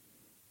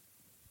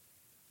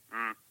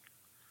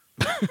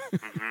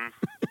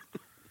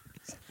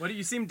 What do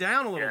you seem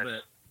down a little Yes.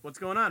 bit? What's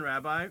going on,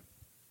 Rabbi?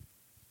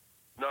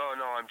 No,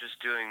 I'm just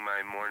doing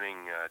my morning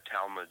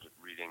Talmud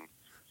reading,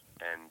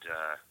 and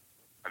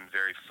I'm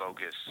very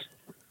focused.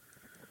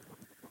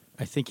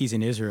 I think he's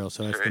in Israel,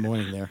 so that's the Right.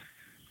 morning there.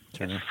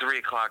 Turner. It's 3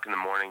 o'clock in the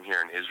morning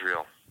here in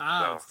Israel.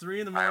 Ah, so it's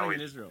 3 in the I morning always-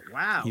 in Israel.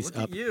 Wow, He's look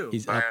up. at you.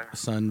 He's Yeah. up.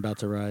 Sun about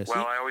to rise.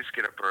 Well, I always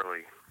get up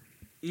early.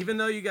 Even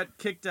though you got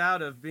kicked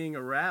out of being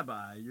a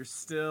rabbi, you're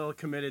still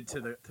committed to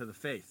the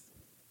faith.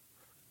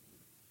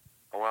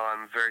 Well,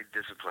 I'm very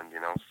disciplined, you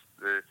know.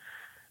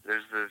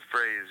 There's the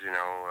phrase, you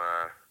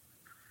know,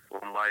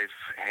 when life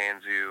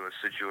hands you a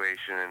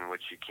situation in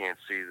which you can't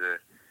see the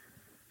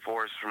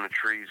forest from the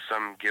trees,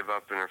 some give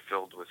up and are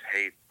filled with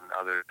hate, and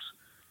others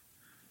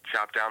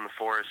chop down the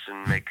forest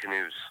and make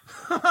canoes.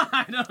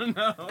 I don't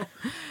know.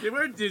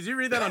 Did you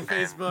read that on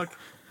Facebook?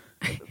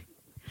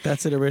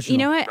 That's it original. You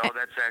know what? No,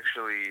 that's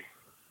actually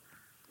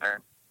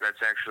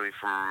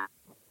from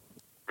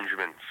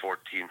Benjamin,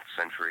 14th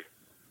century.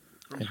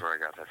 That's where I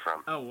got that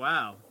from. Oh,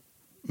 wow.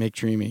 Make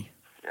dreamy.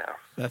 Yeah,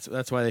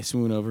 That's why they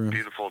swoon over him.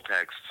 beautiful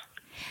text.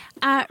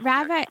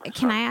 Rabbi,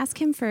 can I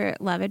ask him for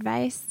love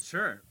advice?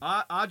 Sure.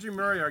 Audrey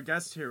Murray, our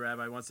guest here,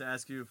 Rabbi, wants to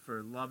ask you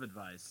for love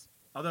advice.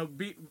 Although,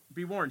 be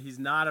warned, he's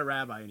not a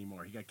rabbi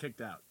anymore. He got kicked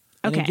out.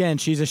 And Okay. again,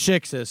 she's a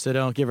shiksa, so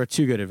don't give her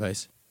too good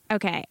advice.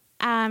 Okay.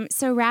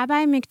 So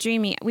Rabbi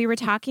McDreamy, we were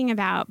talking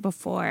about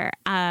before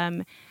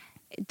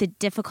the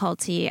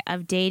difficulty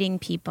of dating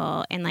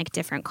people in like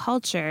different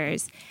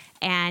cultures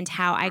and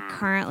how I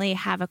currently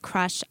have a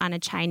crush on a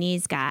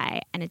Chinese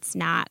guy and it's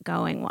not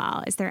going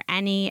well. Is there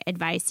any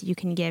advice you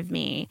can give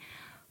me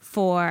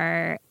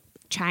for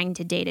trying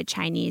to date a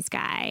Chinese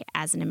guy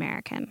as an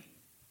American?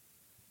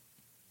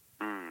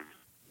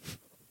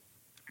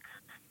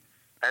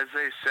 As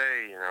they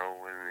say, you know,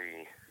 when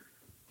the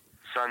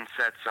sun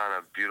sets on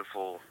a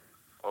beautiful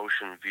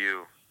ocean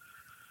view,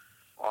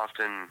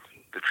 often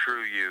the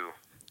true you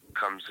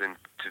comes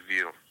into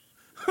view.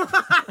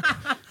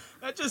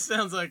 That just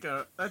sounds like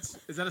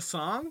is that a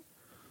song?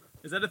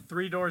 Is that a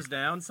Three Doors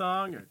Down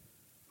song? Or?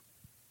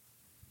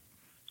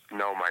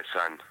 No, my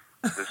son.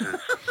 This is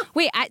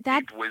Wait,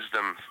 deep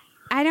wisdom.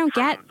 I don't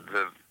get.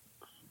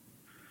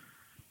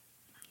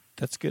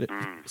 That's good.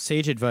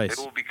 Sage advice. It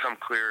will become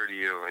clearer to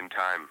you in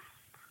time.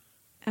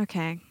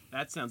 Okay.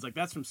 That sounds like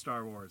that's from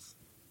Star Wars.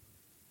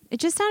 It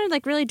just sounded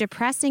like really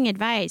depressing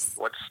advice.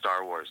 What's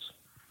Star Wars?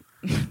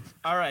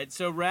 All right,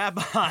 so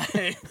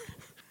Rabbi.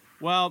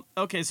 Well,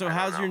 okay, so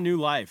how's your new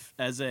life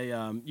as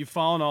a you've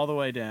fallen all the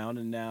way down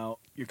and now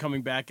you're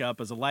coming back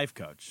up as a life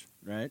coach,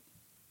 right?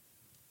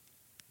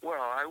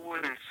 Well, I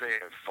wouldn't say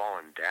I've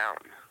fallen down.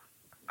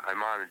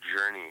 I'm on a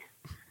journey,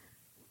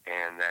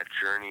 and that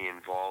journey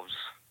involves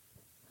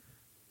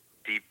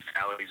deep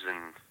valleys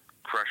and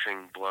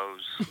crushing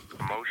blows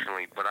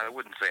emotionally, but I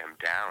wouldn't say I'm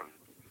down.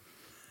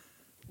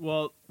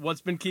 Well,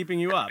 what's been keeping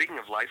you up? Speaking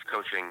of life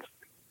coaching,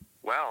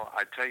 well,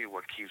 I tell you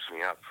what keeps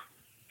me up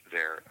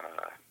there,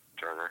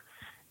 Turner,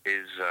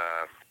 is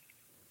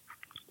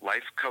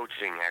life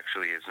coaching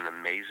actually is an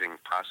amazing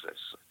process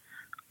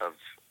of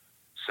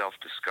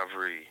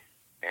self-discovery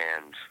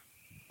and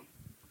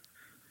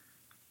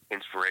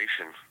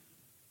inspiration.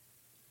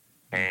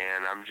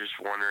 And I'm just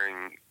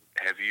wondering,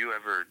 have you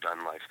ever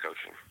done life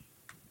coaching?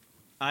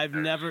 I've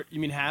never. You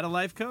mean had a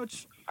life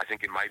coach? I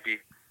think it might be.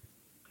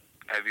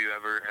 Have you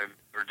ever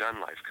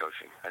done life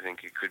coaching? I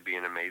think it could be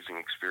an amazing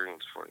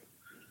experience for you.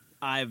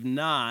 I've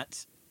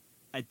not.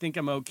 I think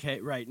I'm okay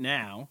right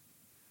now.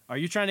 Are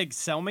you trying to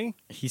sell me?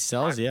 He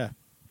sells, yeah.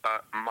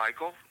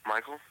 Michael?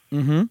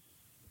 Mm-hmm.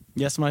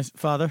 Yes, my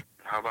father.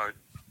 How about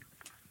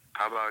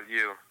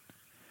you?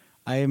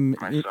 My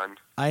son.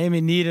 I am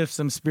in need of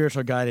some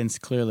spiritual guidance,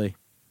 clearly.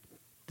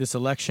 This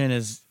election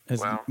has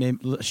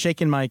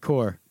shaken my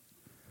core.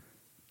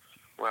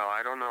 Well,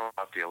 I don't know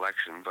about the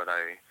election, but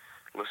I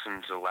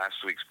listened to last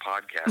week's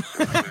podcast,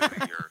 and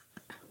clearly you're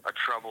a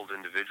troubled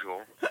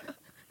individual.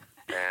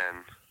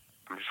 And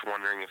I'm just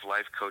wondering if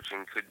life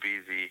coaching could be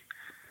the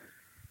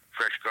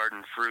fresh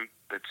garden fruit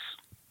that's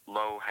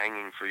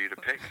low-hanging for you to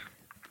pick.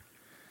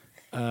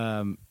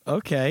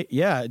 Okay,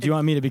 yeah. Do you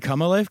want me to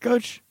become a life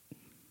coach,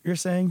 you're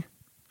saying?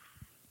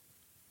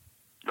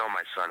 No,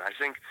 my son. I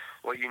think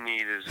what you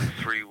need is a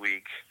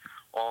 3-week,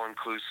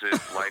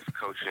 all-inclusive life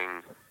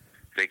coaching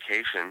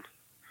vacation.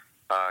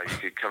 You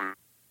could come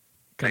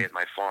stay at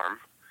my farm,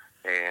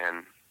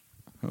 and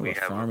we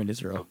have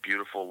a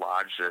beautiful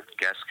lodge that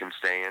guests can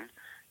stay in.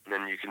 And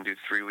then you can do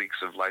 3 weeks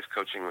of life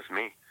coaching with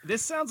me.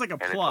 This sounds like a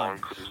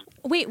plug.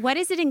 Wait, what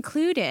is it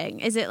including?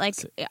 Is it like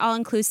all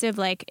inclusive?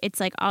 Like it's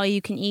like all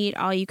you can eat,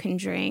 all you can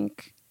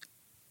drink?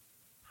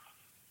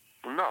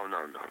 No.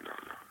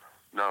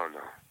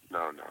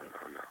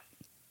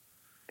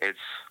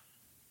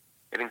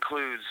 It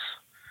includes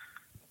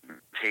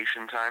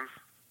meditation time,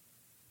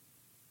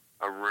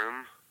 a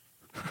room,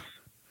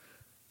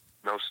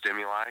 no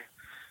stimuli,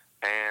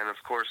 and of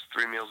course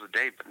 3 meals a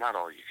day, but not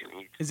all you can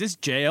eat. Is this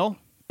jail?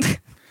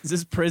 Is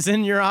this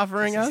prison you're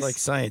offering us?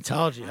 It's like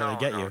Scientology, how they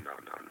get you. No.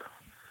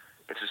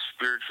 It's a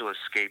spiritual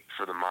escape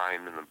for the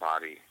mind and the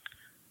body.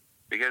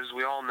 Because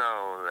we all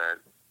know that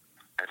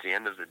at the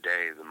end of the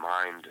day, the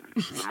mind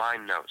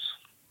knows.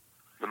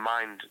 The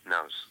mind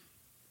knows,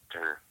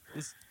 Turner.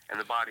 And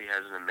the body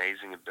has an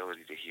amazing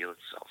ability to heal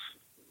itself.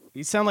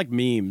 These sound like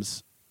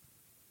memes.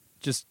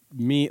 Just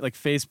like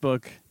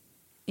Facebook.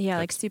 Yeah,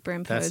 like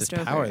superimposed That's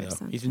his power, over though.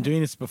 something. He's been doing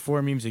this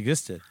before memes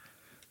existed.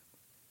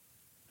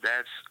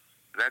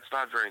 That's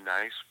not very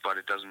nice, but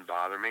it doesn't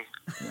bother me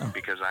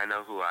because I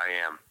know who I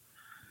am.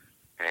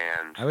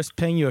 And I was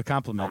paying you a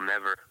compliment. I'll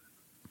never...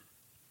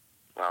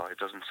 Well, it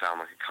doesn't sound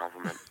like a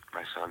compliment,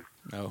 my son.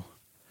 No.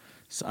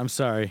 So, I'm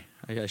sorry.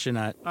 I should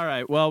not. All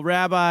right. Well,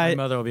 Rabbi... My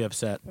mother will be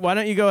upset. Why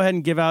don't you go ahead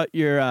and give out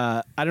your...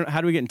 how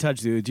do we get in touch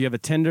with you? Do you have a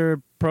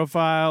Tinder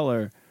profile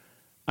or...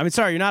 I mean,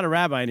 sorry, you're not a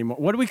rabbi anymore.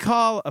 What do we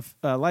call a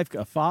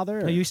father?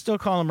 Or? No, you still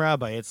call him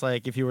rabbi. It's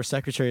like if you were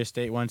Secretary of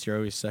State once, you're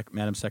always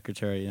Madam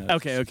Secretary. You know,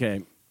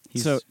 Okay.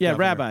 So, yeah,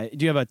 governor. Rabbi,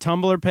 do you have a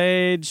Tumblr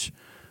page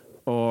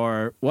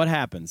or what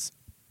happens?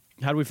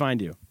 How do we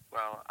find you?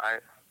 Well,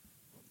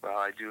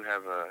 I do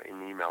have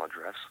an email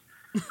address.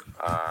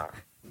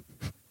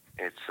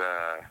 It's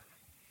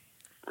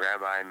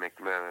Rabbi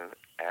McMillan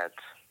at...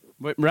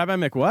 Wait, Rabbi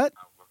Mc what?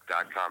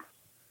 Outlook.com.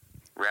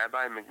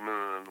 Rabbi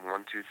McMillan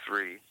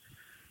 123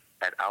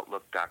 at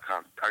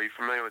Outlook.com. Are you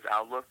familiar with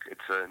Outlook?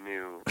 It's a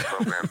new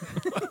program.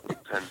 It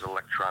sends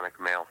electronic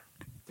mail.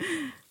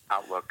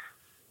 Outlook.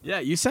 Yeah,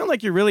 you sound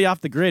like you're really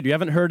off the grid. You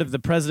haven't heard of the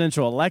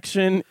presidential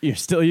election. You're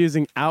still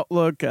using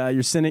Outlook.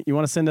 You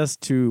want to send us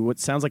to what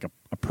sounds like a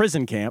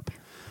prison camp.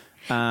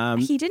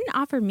 He didn't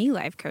offer me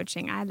life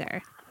coaching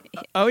either.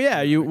 Oh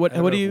yeah, what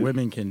do you?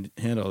 Women can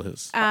handle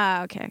his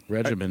okay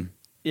regimen.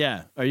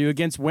 Are you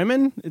against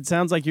women? It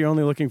sounds like you're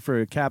only looking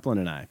for Kaplan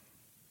and I.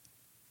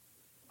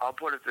 I'll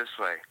put it this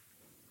way: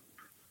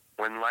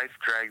 when life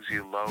drags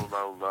you low,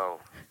 low, low,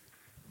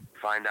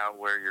 find out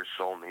where your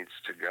soul needs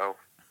to go.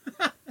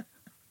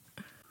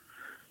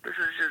 This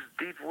is just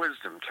deep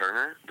wisdom,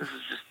 Turner. This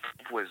is just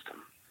deep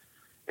wisdom.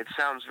 It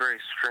sounds very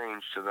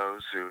strange to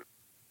those who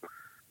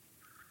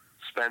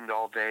spend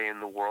all day in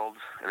the world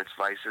and its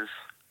vices.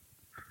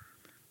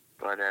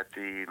 But at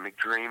the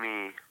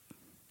McDreamy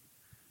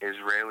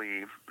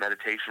Israeli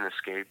Meditation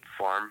Escape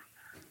Farm,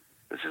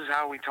 this is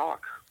how we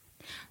talk.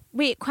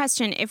 Wait,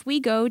 question. If we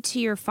go to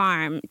your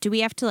farm, do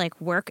we have to like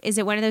work? Is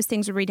it one of those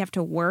things where we'd have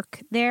to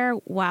work there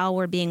while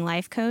we're being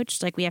life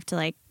coached? Like we have to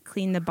like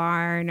clean the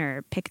barn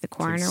or pick the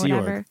corn or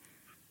whatever?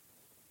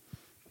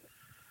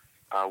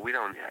 We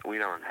don't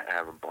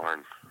have a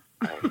barn.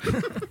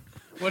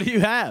 What do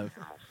you have?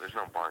 There's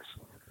no barns.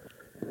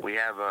 We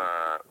have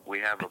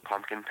a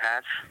pumpkin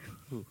patch.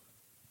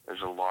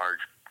 There's a large.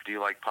 Do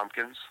you like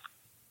pumpkins?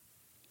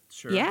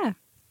 Sure. Yeah.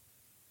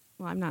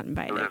 Well, I'm not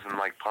invited. Who doesn't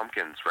like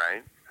pumpkins,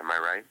 right? Am I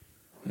right?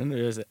 I didn't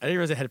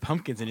realize they had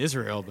pumpkins in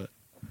Israel, but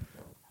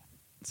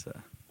it's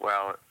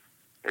Well,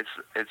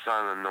 it's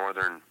on the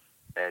northern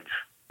edge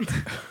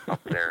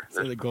up there.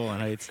 so the Golan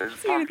Heights. There's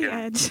pumpkin.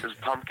 There's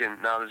pumpkin.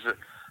 No, there's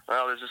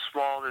a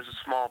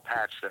small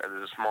patch there.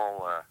 There's a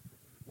small.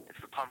 It's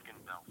the pumpkin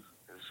belt.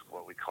 Is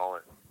what we call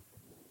it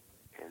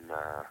in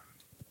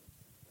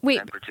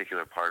that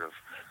particular part of.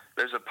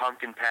 There's a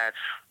pumpkin patch.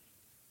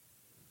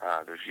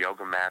 There's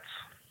yoga mats.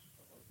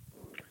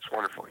 It's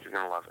wonderful. You're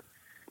gonna love it.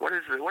 What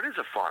is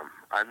a farm?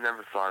 I've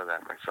never thought of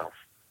that myself.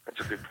 That's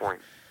a good point.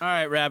 All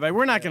right, Rabbi,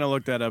 we're not going to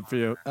look that up for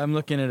you. I'm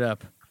looking it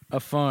up. A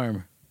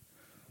farm.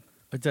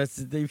 But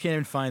you can't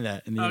even find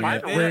that in the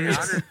internet. By the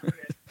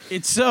way,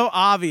 it's so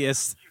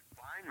obvious.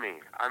 find me.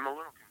 I'm a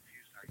little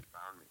confused how you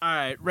found me. All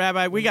right,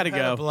 Rabbi, we got to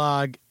go. A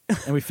blog,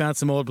 and we found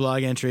some old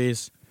blog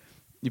entries.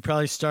 You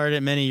probably started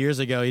it many years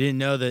ago. You didn't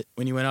know that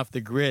when you went off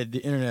the grid, the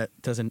internet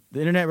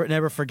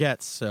never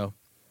forgets. So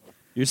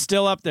you're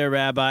still up there,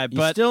 Rabbi. You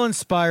But still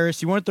inspire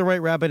us. You weren't the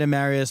right rabbi to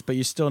marry us, but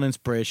you're still an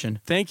inspiration.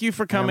 Thank you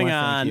for coming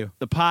on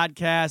the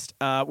podcast.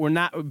 We're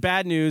not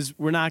bad news.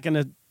 We're not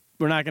gonna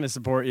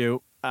support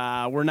you.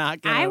 We're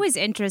not gonna. I was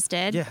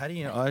interested. Yeah, how do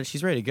you know?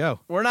 She's ready to go.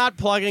 We're not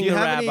plugging the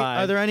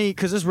rabbi. Are there any?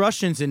 Because there's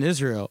Russians in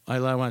Israel. I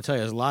want to tell you,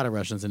 there's a lot of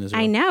Russians in Israel.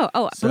 I know.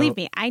 Oh, believe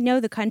me, I know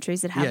the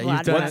countries that have a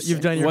lot of Russians.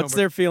 You've done your What's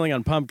their feeling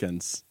on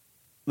pumpkins?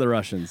 The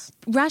Russians.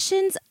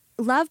 Russians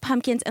love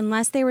pumpkins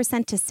unless they were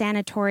sent to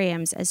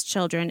sanatoriums as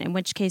children, in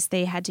which case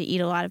they had to eat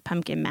a lot of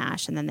pumpkin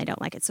mash, and then they don't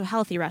like it. So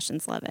healthy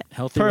Russians love it.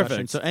 Healthy Perfect.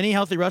 Russians. So any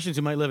healthy Russians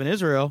who might live in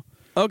Israel.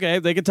 Okay,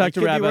 they could talk to could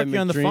be Rabbi working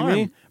on the McDreamy,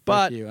 farm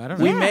but with you. I don't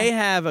know. we Yeah. may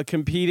have a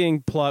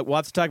competing plug. We'll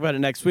have to talk about it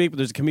next week, but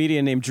there's a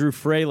comedian named Drew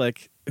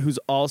Freilich who's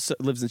also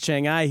lives in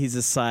Shanghai. He's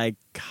a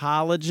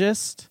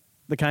psychologist,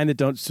 the kind that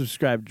don't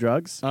prescribe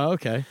drugs. Oh,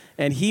 okay.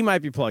 And he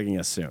might be plugging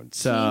us soon.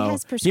 So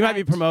has he might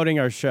be prescribed- promoting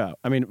our show.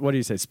 I mean, what do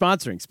you say?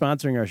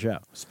 Sponsoring our show.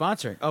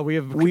 Sponsoring. Oh, we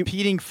have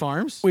competing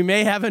farms? We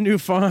may have a new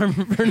farm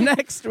for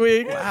next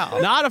week. Wow.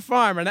 Not a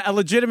farm, a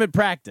legitimate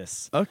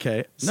practice.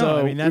 Okay. So No,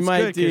 I mean, that's we might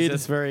good because need-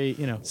 that's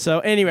very, So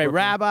anyway,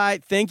 Rabbi,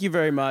 thank you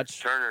very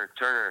much. Turner.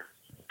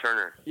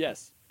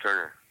 Yes.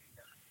 Turner,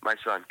 my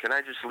son, can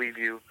I just leave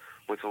you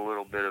with a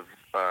little bit of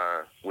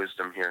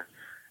wisdom here?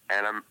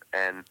 And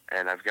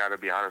I've got to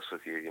be honest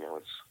with you.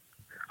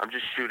 I'm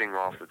just shooting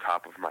off the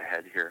top of my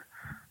head here,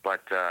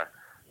 but I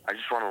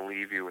just want to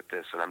leave you with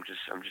this, and I'm just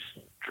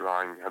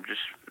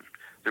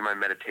through my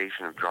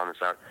meditation of drawing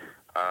this out.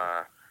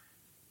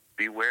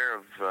 Beware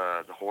of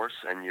the horse,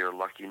 and your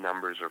lucky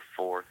numbers are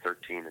 4,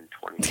 13, and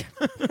 20.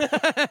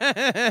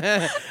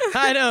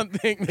 I don't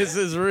think this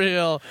is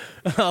real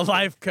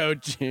life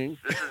coaching.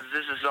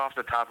 This is off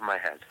the top of my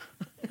head.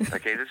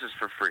 Okay, this is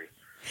for free.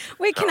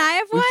 Wait, can I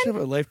have We should one?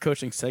 have a life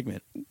coaching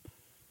segment.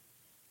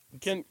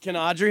 Can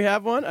Audrey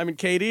have one? I mean,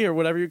 Katie or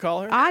whatever you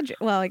call her. Audrey.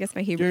 Well, I guess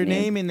my Hebrew Your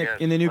name. name Yes,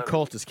 in the new let me-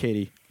 cult is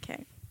Katie.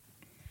 Okay.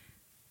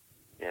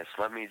 Yes,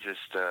 let me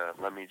just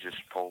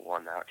pull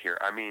one out here.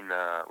 I mean,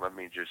 let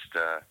me just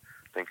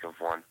think of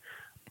one.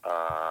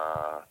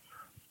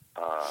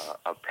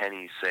 A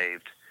penny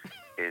saved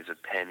is a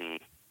penny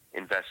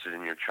invested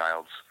in your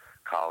child's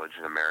college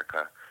in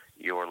America.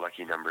 Your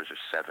lucky numbers are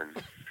 7,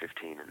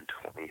 15, and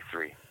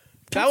 23.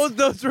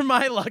 Those were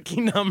my lucky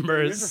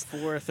numbers.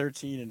 4,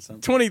 13, and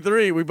something.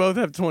 23. We both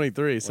have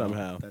 23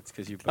 somehow. That's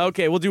because you.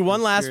 Okay, we'll do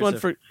one last one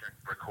for.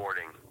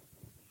 Recording.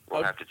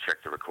 We'll have to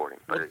check the recording,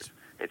 but it's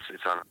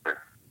on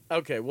there.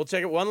 Okay, we'll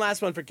check it. One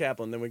last one for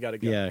Kaplan, then we got to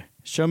go. Yeah.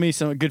 Show me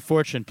some good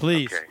fortune,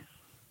 please.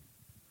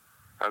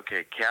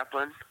 Okay,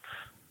 Kaplan.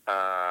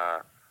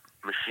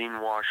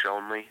 Machine wash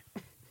only.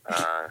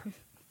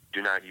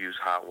 Do not use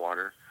hot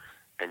water,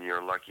 and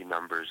your lucky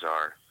numbers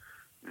are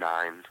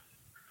 9,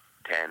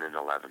 10, and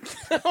 11.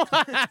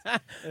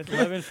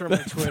 11 for my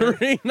Twitter.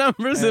 3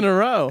 numbers in a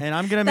row. And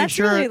I'm gonna make That's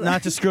sure really-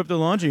 not to screw up the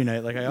laundry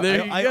night. Like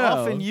There you I go.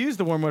 often use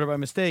the warm water by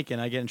mistake, and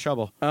I get in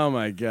trouble. Oh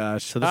my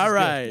gosh! So this All is good.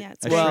 right. Yeah,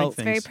 it's I very, shrink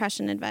very things.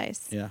 prescient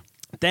advice. Yeah.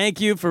 Thank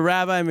you for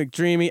Rabbi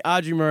McDreamy,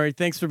 Audrey Murray.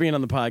 Thanks for being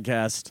on the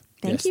podcast.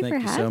 Thank Yes, you thank for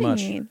you so having much.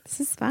 me.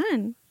 This is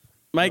fun.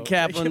 Mike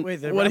Kaplan. wait,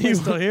 the what are rabbi's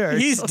you still here.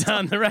 He's Still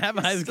done. The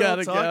rabbi's still got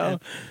to go. talking.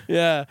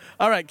 Yeah.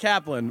 All right,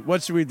 Kaplan.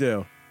 What should we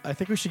do? I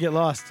think we should get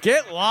lost.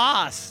 Get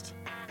lost.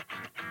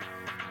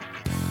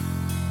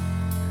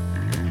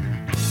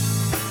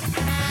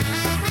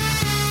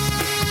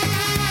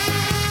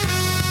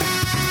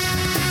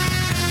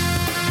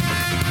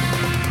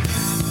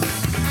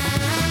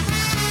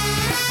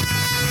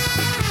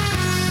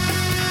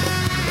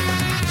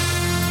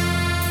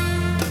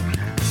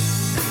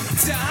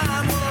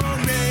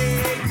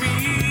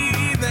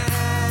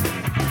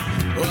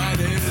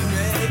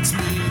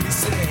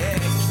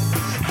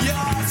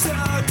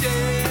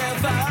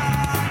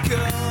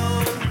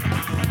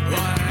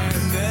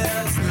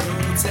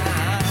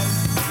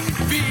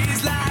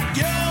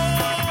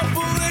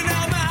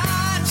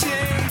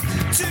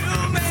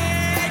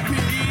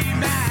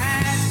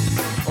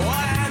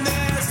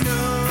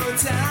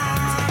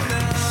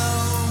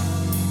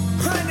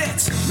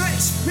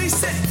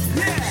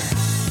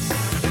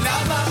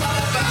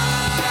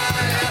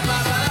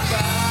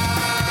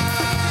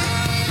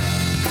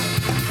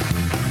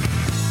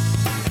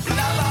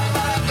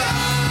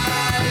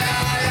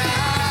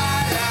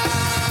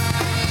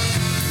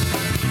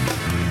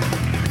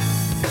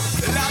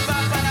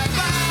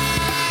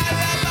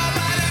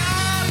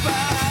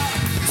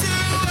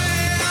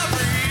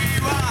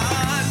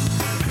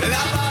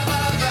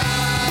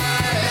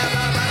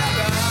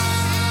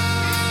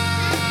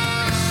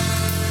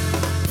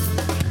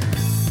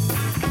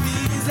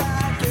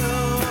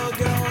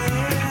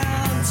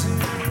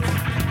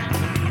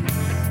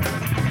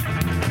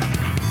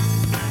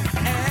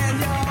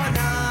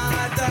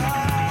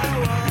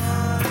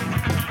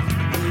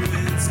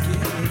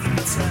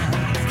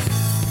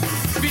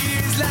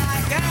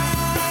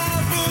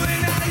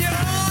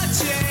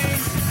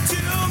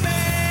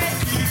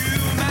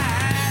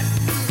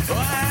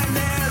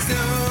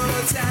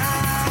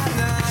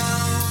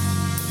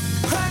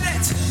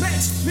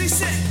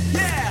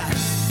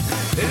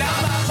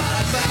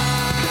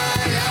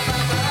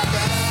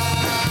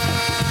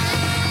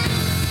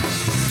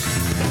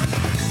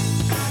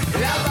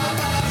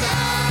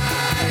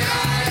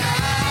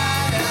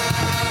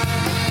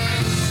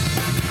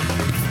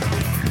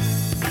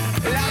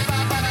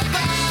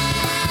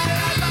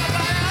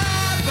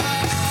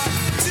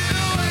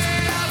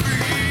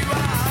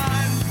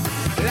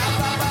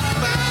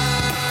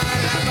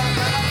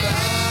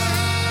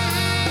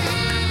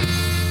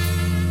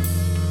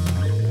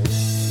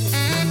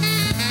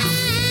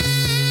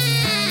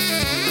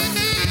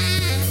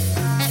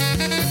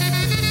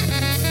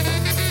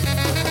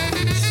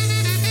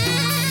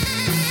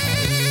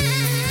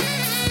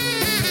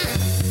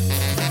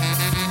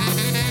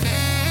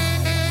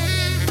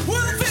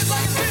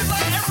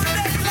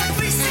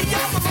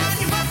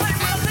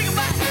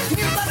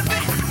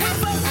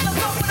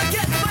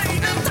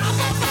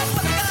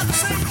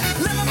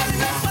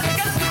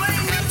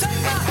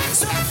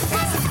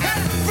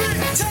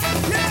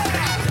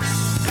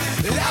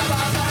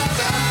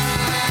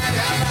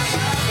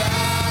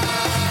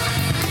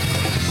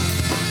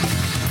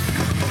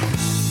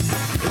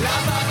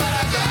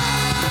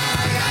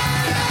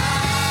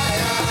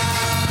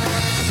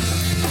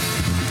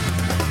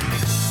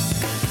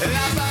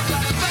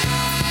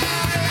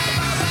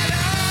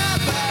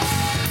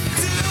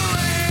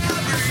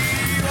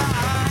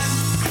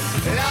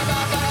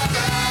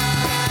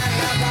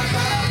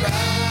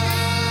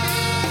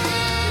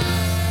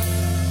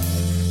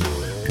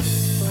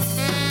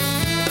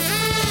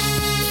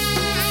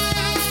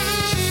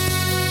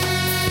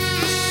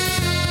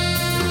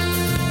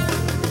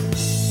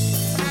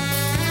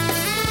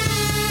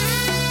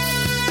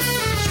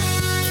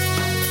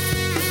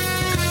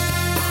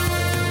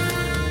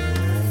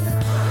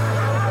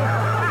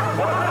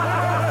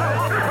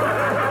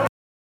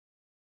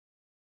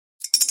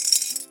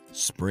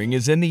 Spring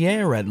is in the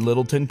air at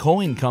Littleton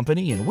Coin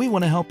Company, and we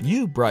want to help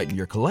you brighten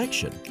your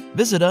collection.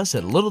 Visit us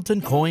at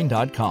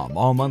littletoncoin.com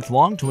all month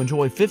long to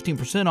enjoy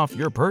 15% off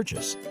your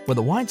purchase. With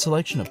a wide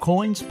selection of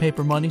coins,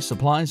 paper money,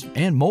 supplies,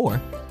 and more,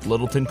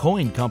 Littleton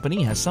Coin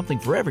Company has something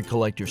for every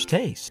collector's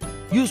taste.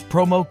 Use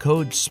promo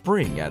code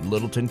SPRING at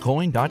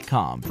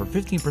littletoncoin.com for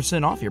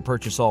 15% off your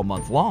purchase all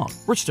month long.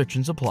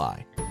 Restrictions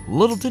apply.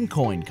 Littleton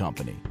Coin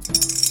Company.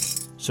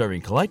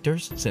 Serving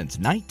collectors since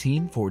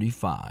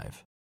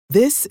 1945.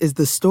 This is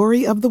the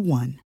story of the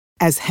one.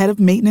 As head of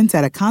maintenance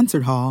at a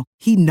concert hall,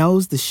 he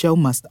knows the show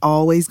must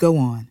always go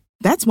on.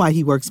 That's why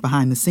he works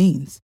behind the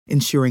scenes,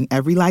 ensuring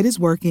every light is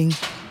working,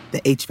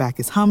 the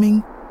HVAC is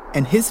humming,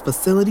 and his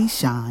facility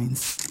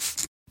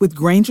shines. With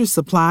Grainger's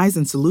supplies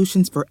and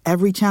solutions for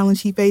every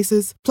challenge he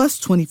faces, plus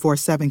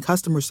 24/7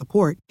 customer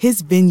support, his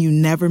venue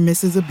never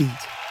misses a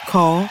beat.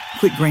 Call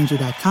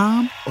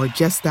quickgrainger.com or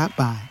just stop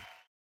by.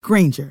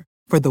 Grainger,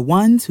 for the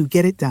ones who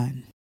get it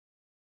done.